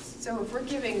below it. So if we're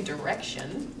giving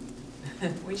direction,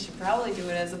 we should probably do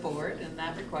it as a board, and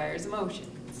that requires a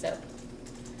motion, so.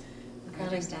 I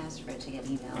just asked for it to get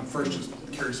emailed. I'm first just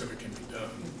curious if it can be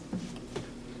done.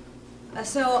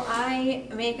 So I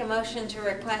make a motion to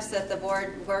request that the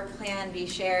board work plan be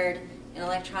shared in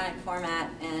electronic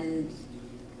format and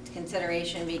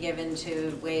consideration be given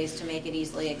to ways to make it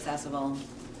easily accessible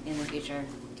in the future.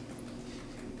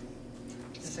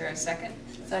 Is there a second?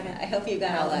 Second. I hope you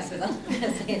got all that, because I'm going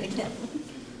to say it again.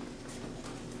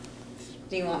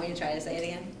 Do you want me to try to say it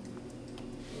again?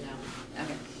 No.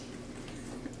 Okay.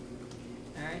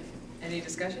 All right, any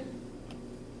discussion?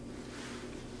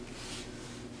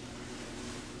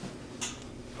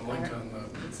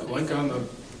 A link on the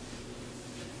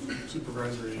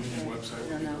supervisory union website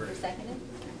would be Who great. seconded?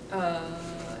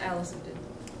 Allison did.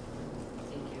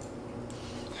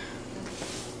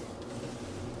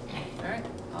 All right,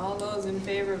 all those in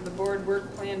favor of the board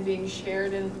work plan being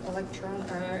shared in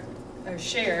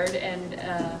shared and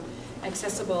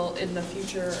accessible in the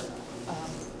future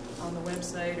on the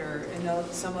website or in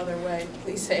some other way,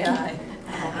 please say aye.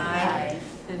 Aye.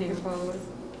 Any opposed?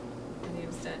 Any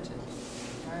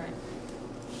abstentions? All right.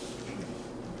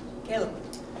 Caleb?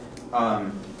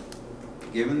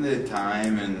 Given the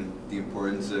time and the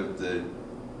importance of the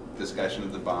discussion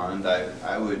of the bond,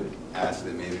 I would ask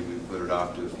that maybe we put it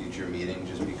off to a future meeting,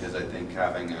 just because I think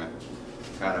having a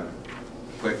kind of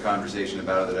quick conversation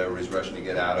about it that everybody's rushing to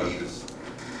get out of is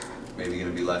maybe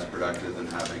going to be less productive than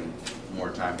having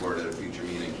more time for it at a future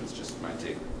meeting. It's just my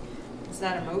take. Is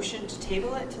that a motion to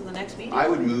table it till the next meeting? I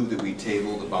would move that we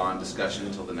table the bond discussion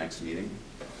until the next meeting.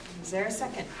 Is there a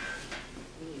second?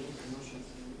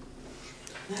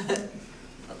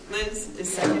 Liz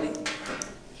is seconding.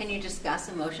 Can you discuss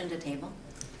a motion to table?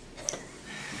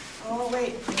 Oh,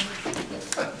 wait.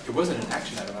 It wasn't an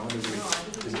action item. I wonder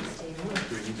if we need to table it?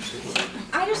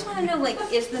 I just want to know, like,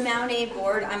 is the MAUSD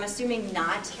board, I'm assuming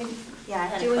not Yeah, I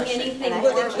had a doing question, anything and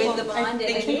more I- with the bond? I and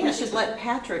think we think should let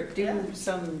Patrick do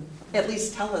some, at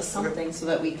least tell us something so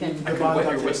that we can. I could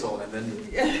wet your whistle and then.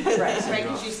 Right,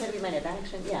 because you said we might have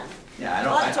action, yeah.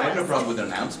 Yeah, I have no problem with an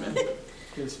announcement.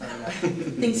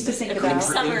 Things to think about.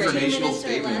 Informational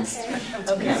statements.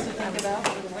 Okay.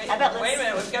 How about wait a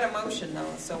minute, we've got a motion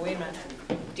though, so wait a minute.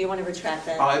 Do you want to retract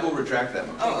that? I will retract that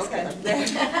motion. Oh, okay.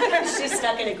 She's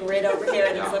stuck in a grid over here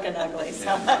and it's looking ugly, so.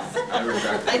 I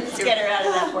retract that. Let's get her out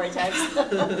of that vortex.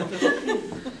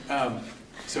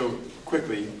 So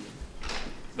quickly,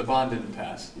 the bond didn't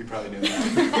pass. You probably knew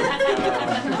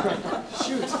that.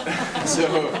 Shoot.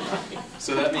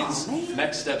 So that means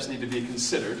next steps need to be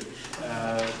considered.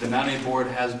 The MAUSD board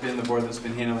has been the board that's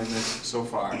been handling this so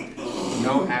far.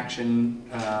 No action,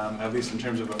 at least in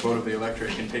terms of a vote of the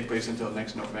electorate, can take place until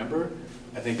next November.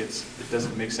 I think it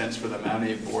doesn't make sense for the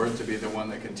MAUSD board to be the one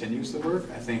that continues the work.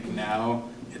 I think now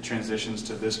it transitions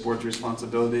to this board's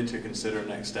responsibility to consider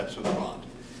next steps with the bond.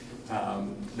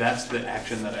 That's the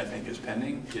action that I think is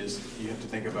pending, is you have to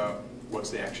think about what's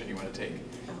the action you want to take.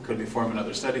 Could be form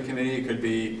another study committee, it could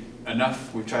be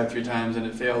enough, we've tried 3 times and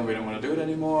it failed, we don't want to do it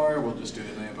anymore, we'll just do the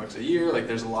 $1 million a year. Like,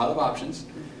 there's a lot of options,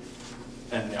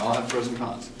 and they all have pros and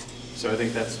cons. So I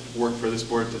think that's work for this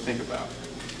board to think about.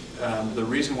 The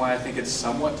reason why I think it's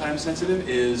somewhat time sensitive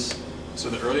is, so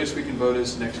the earliest we can vote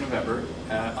is next November,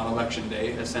 on election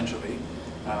day, essentially.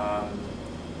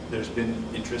 There's been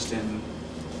interest in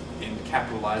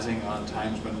capitalizing on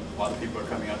times when a lot of people are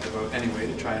coming out to vote anyway,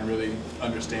 to try and really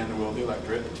understand the will of the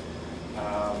electorate.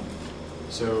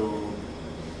 So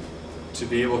to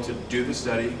be able to do the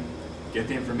study, get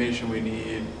the information we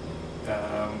need,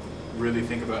 really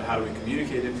think about how do we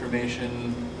communicate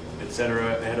information,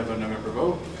 etc., ahead of a November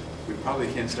vote, we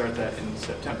probably can't start that in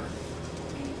September.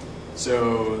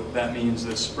 So that means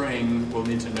this spring we'll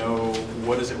need to know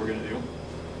what is it we're going to do,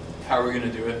 how are we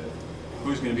going to do it,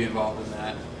 who's going to be involved in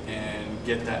that, and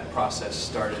get that process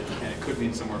started. And it could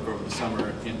mean some work over the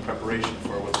summer in preparation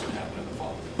for what's going to happen in the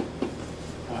fall.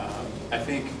 I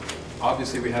think,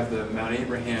 obviously, we have the Mount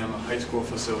Abraham High School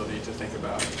facility to think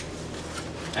about.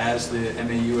 As the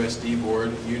MAUSD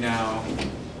board, you now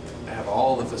have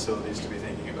all the facilities to be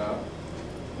thinking about,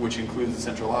 which includes the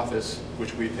central office,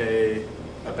 which we pay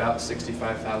about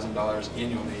 $65,000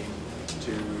 annually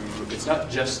to. It's not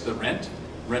just the rent.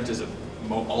 Rent is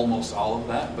almost all of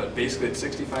that, but basically it's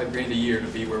 $65 grand a year to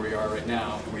be where we are right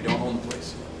now, and we don't own the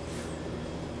place.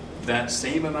 That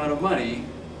same amount of money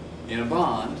in a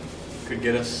bond could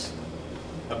get us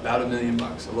about $1 million,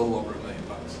 a little over $1 million.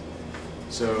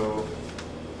 So,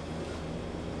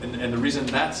 and the reason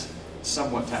that's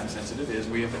somewhat time sensitive is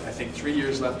we have, I think, 3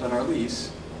 years left on our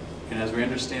lease, and as we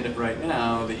understand it right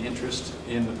now, the interest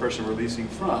in the person we're leasing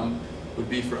from would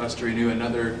be for us to renew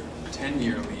another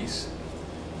 10-year lease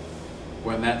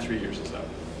when that 3 years is up.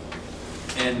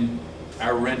 And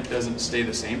our rent doesn't stay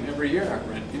the same every year. Our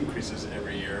rent increases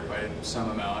every year by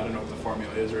some amount. I don't know what the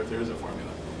formula is or if there is a formula.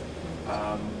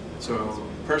 So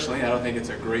personally, I don't think it's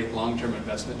a great long-term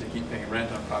investment to keep paying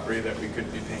rent on property that we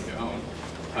could be paying to own.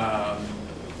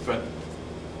 But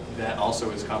that also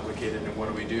is complicated, and what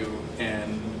do we do?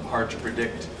 And hard to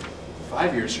predict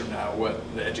 5 years from now what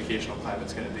the educational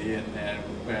climate's going to be, and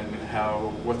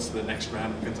how, what's the next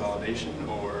round of consolidation,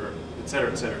 or et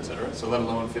cetera, et cetera, et cetera. So let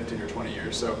alone 15 or 20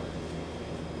 years. So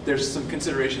there's some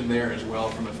consideration there as well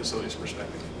from a facilities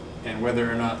perspective. And whether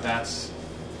or not that's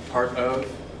part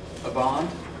of a bond,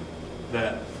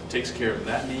 that takes care of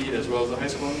that need as well as the high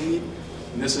school need.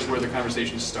 And this is where the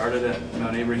conversation started at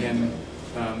Mount Abraham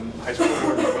High School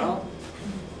Board as well.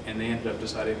 And they ended up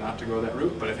deciding not to go that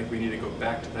route, but I think we need to go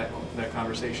back to that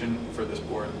conversation for this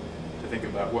board to think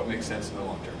about what makes sense in the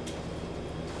long term.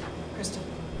 Kristen?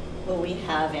 Will we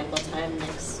have ample time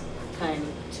next time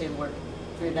to work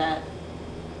through that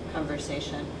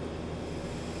conversation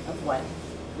of what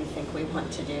we think we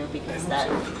want to do? Because that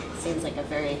seems like a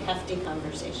very hefty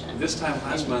conversation. This time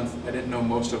last month, I didn't know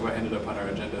most of what ended up on our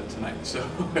agenda tonight, so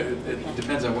it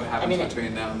depends on what happens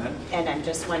between now and then. And I'm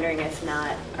just wondering if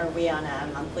not, are we on a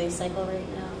monthly cycle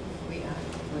right now? We are.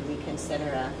 Would we consider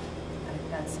a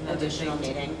That's another additional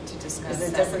thing meeting? to discuss.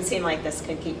 Because it doesn't seem like this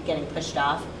could keep getting pushed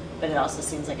off, but it also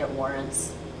seems like it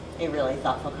warrants a really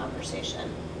thoughtful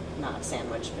conversation, not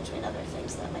sandwiched between other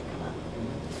things that might come up.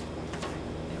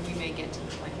 And we may get to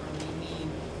the point where we need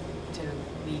to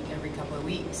meet every couple of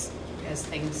weeks as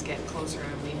things get closer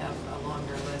and we have a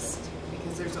longer list,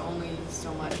 because there's only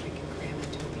so much we can cram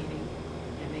into a meeting.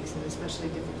 It makes it especially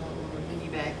difficult when we're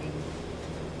piggybacking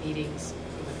meetings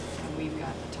and we've got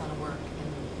a ton of work,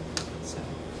 and so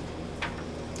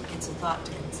it's a thought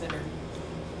to consider.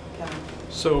 Kevin?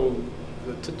 So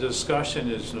the discussion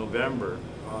is November.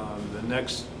 The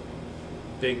next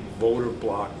big voter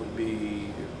block would be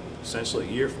essentially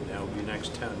a year from now, would be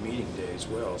next town meeting day as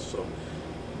well. So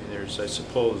I mean, I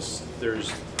suppose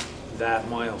there's that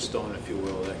milestone, if you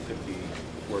will, that could be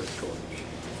worked towards.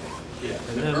 Yeah,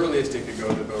 and the earliest it could go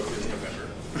to vote is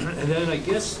November. And then I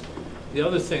guess the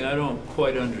other thing I don't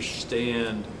quite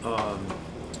understand,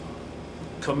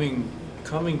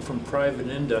 coming from private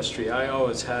industry, I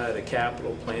always had a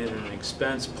capital plan and an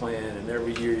expense plan, and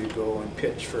every year you go and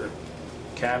pitch for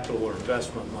capital or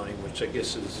investment money, which I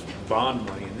guess is bond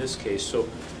money in this case. So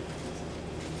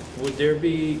would it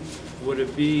be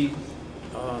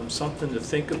something to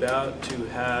think about to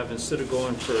have, instead of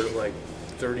going for like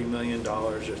 $30 million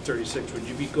or 36, would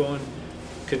you be going,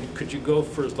 could you go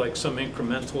for like some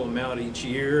incremental amount each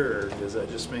year, or does that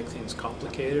just make things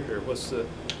complicated, or what's the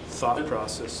thought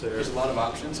process there? There's a lot of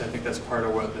options. I think that's part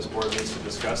of what this board needs to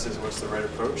discuss, is what's the right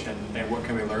approach and what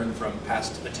can we learn from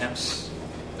past attempts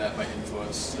that might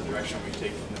influence the direction we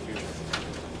take in the future.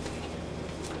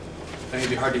 I think it'd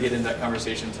be hard to get into that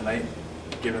conversation tonight,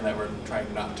 given that we're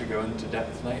trying not to go into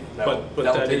depth tonight. But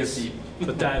that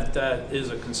is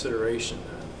a consideration.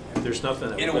 There's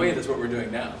nothing that in a way, that's what we're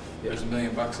doing now. Yeah. There's $1 million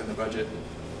in the budget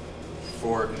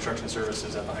for construction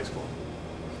services at the high school.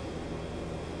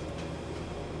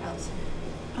 Allison?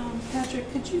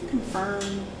 Patrick, could you confirm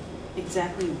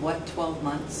exactly what 12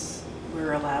 months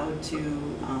we're allowed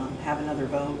to have another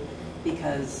vote?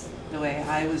 Because the way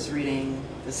I was reading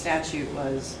the statute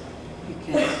was you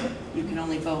can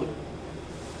only vote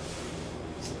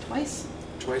twice?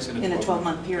 Twice in a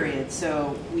 12-month period.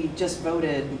 So we just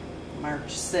voted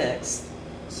March 6th.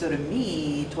 So to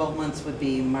me, 12 months would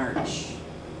be March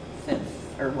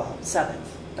 5th, or well, 7th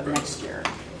of next year.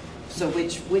 So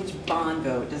which bond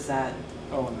vote does that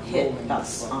hit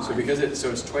us on? So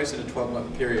it's twice in a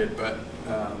 12-month period, but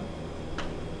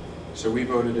so we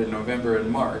voted in November and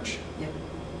March. Yep.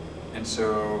 And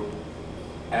so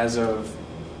as of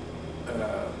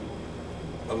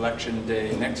election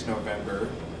day next November,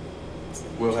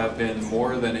 will have been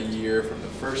more than a year from the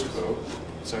first vote.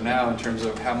 So now, in terms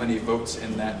of how many votes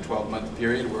in that 12-month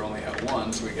period, we're only at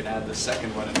one, so we can add the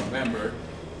second one in November.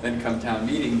 Then come town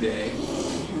meeting day,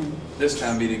 this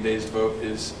town meeting day's vote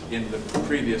is in the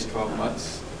previous 12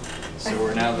 months. So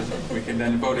we can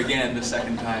then vote again the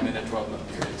second time in a 12-month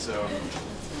period. So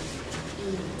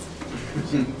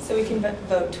we can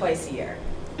vote twice a year.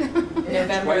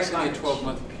 November twice and March. in a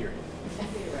 12-month period.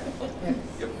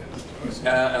 Yep.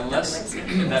 Unless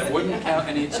that wouldn't count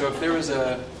any. So if it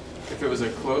was a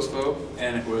close vote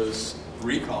and it was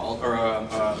recalled or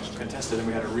contested and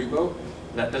we had a revote,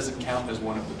 that doesn't count as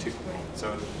one of the two.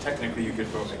 So technically you could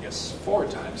vote, I guess, 4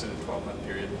 times in a 12-month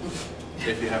period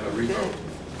if you have a revote.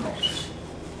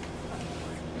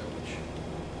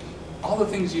 All the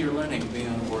things you're learning being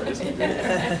on the board, isn't it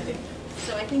great?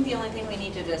 So I think the only thing we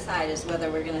need to decide is whether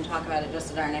we're going to talk about it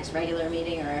just at our next regular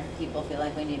meeting, or if people feel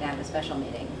like we need to have a special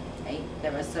meeting, right?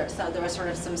 There was sort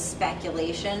of some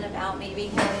speculation about maybe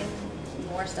having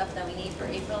more stuff than we need for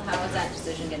April. How is that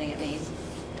decision going to get made?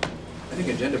 I think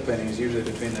agenda planning is usually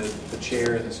between the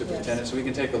chair and the superintendent, so we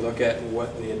can take a look at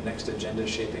what the next agenda is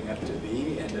shaping up to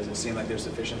be, and does it seem like there's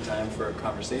sufficient time for a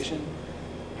conversation,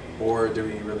 or do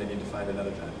we really need to find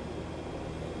another time?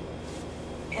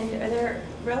 And are there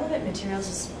relevant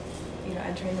materials,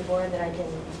 entering the board that I can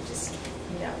just,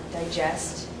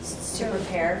 digest to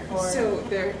prepare for. So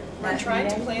we're that trying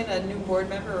to meeting. plan a new board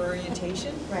member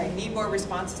orientation. Right. We need more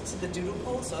responses to the doodle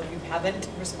poll, so if you haven't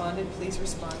responded, please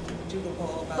respond to the doodle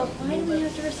poll about. But why do we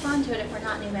have to respond to it if we're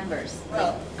not new members?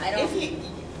 Well, I don't. if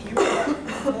you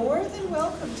are more than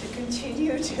welcome to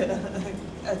continue to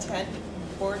attend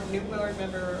new board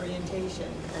member orientation.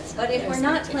 But if we're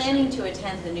not planning to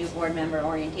attend the new board member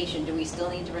orientation, do we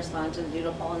still need to respond to the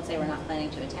doodle poll and say we're not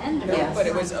planning to attend? No, but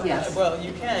it was, Yes. well,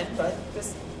 you can, but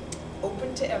just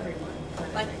open to everyone.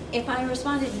 But if I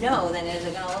responded no, then is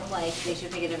it gonna look like they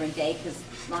should pick a different day, because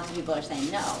lots of people are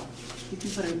saying no? You can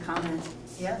put in comments.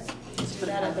 Yes, just put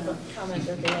that at the comment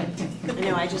at the end. I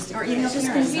know, I just. Or it's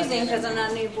just confusing because I'm not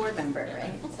a new board member,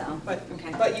 right? So, But,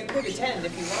 okay. but you could attend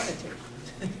if you wanted to.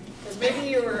 Because maybe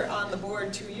you were on the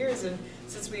board 2 years, and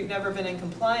since we've never been in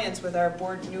compliance with our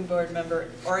new board member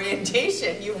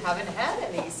orientation, you haven't had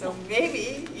any. So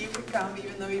maybe you could come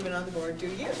even though you've been on the board 2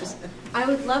 years. I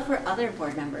would love for other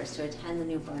board members to attend the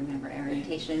new board member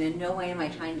orientation. In no way am I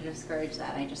trying to discourage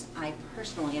that. I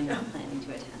personally am not planning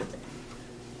to attend.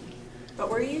 But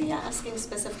were you asking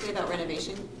specifically about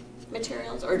renovation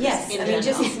materials, or Yes, just in I mean,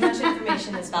 just general? as much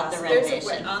information as About the possible. There's if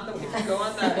you go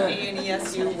on the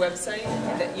ANESU website,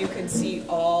 that you can see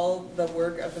all the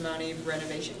work of the Mount Ave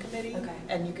Renovation Committee. Okay.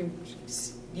 And you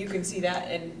can see that,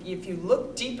 and if you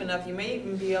look deep enough, you may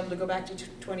even be able to go back to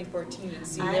 2014 and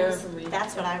see their information.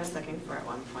 That's what I was looking for at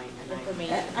one point,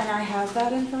 And I have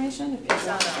that information, if you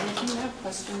want, and if you have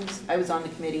questions, I was on the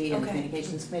committee and the Okay.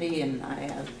 communications committee, and I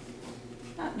have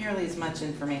not nearly as much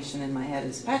information in my head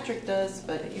as Patrick does,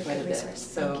 but You're quite a good bit. resource.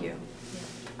 So Thank you.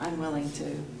 I'm willing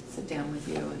to sit down with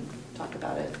you and talk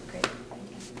about it. Great, thank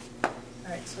you. All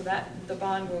right, so the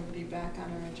bond will be back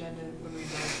on our agenda when we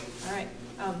vote. All right.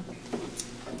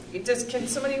 Can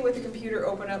somebody with a computer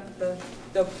open up the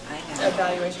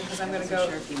evaluation, because I'm going to go.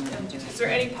 Sure if you want to do it. Is there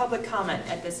any public comment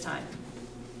at this time?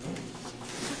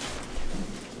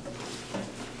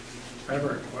 I have a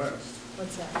request.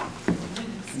 What's that?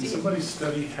 Can somebody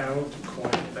study how to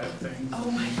quiet that thing?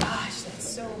 Oh my gosh, that's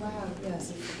so loud,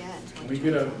 yes. Can we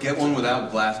get one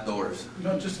without glass doors.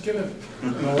 No, just get an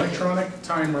electronic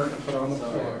timer and put on the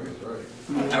floor.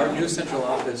 Our new central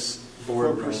office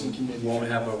boardroom won't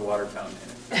have a water fountain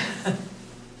in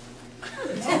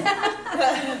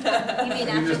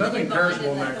it. There's nothing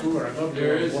perishable in that cooler. I'd love to.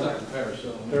 There is something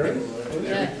perishable. There is?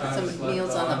 Yeah, some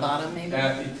meals on the bottom, maybe?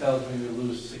 Kathy tells me we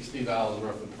lose $60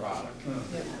 worth of product.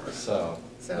 So.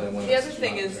 So then when the it's other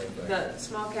thing not is there, the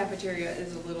small cafeteria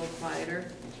is a little quieter.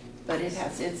 But it's.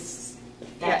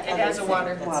 Yeah, it has a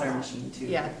water machine too.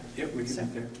 Yeah. Yep, we can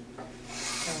sit there.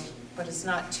 So, but it's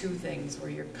not two things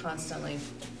where you're constantly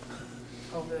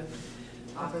over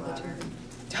the turn.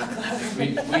 Talk louder.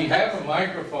 We have a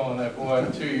microphone that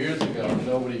bought 2 years ago, and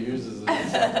nobody uses it.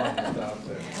 It's up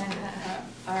there.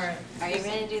 All right. Are you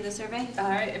ready to do the survey? All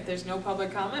right, if there's no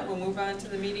public comment, we'll move on to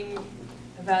the meeting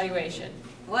evaluation.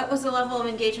 What was the level of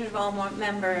engagement of all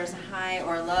members, high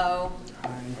or low?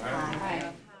 High.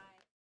 High.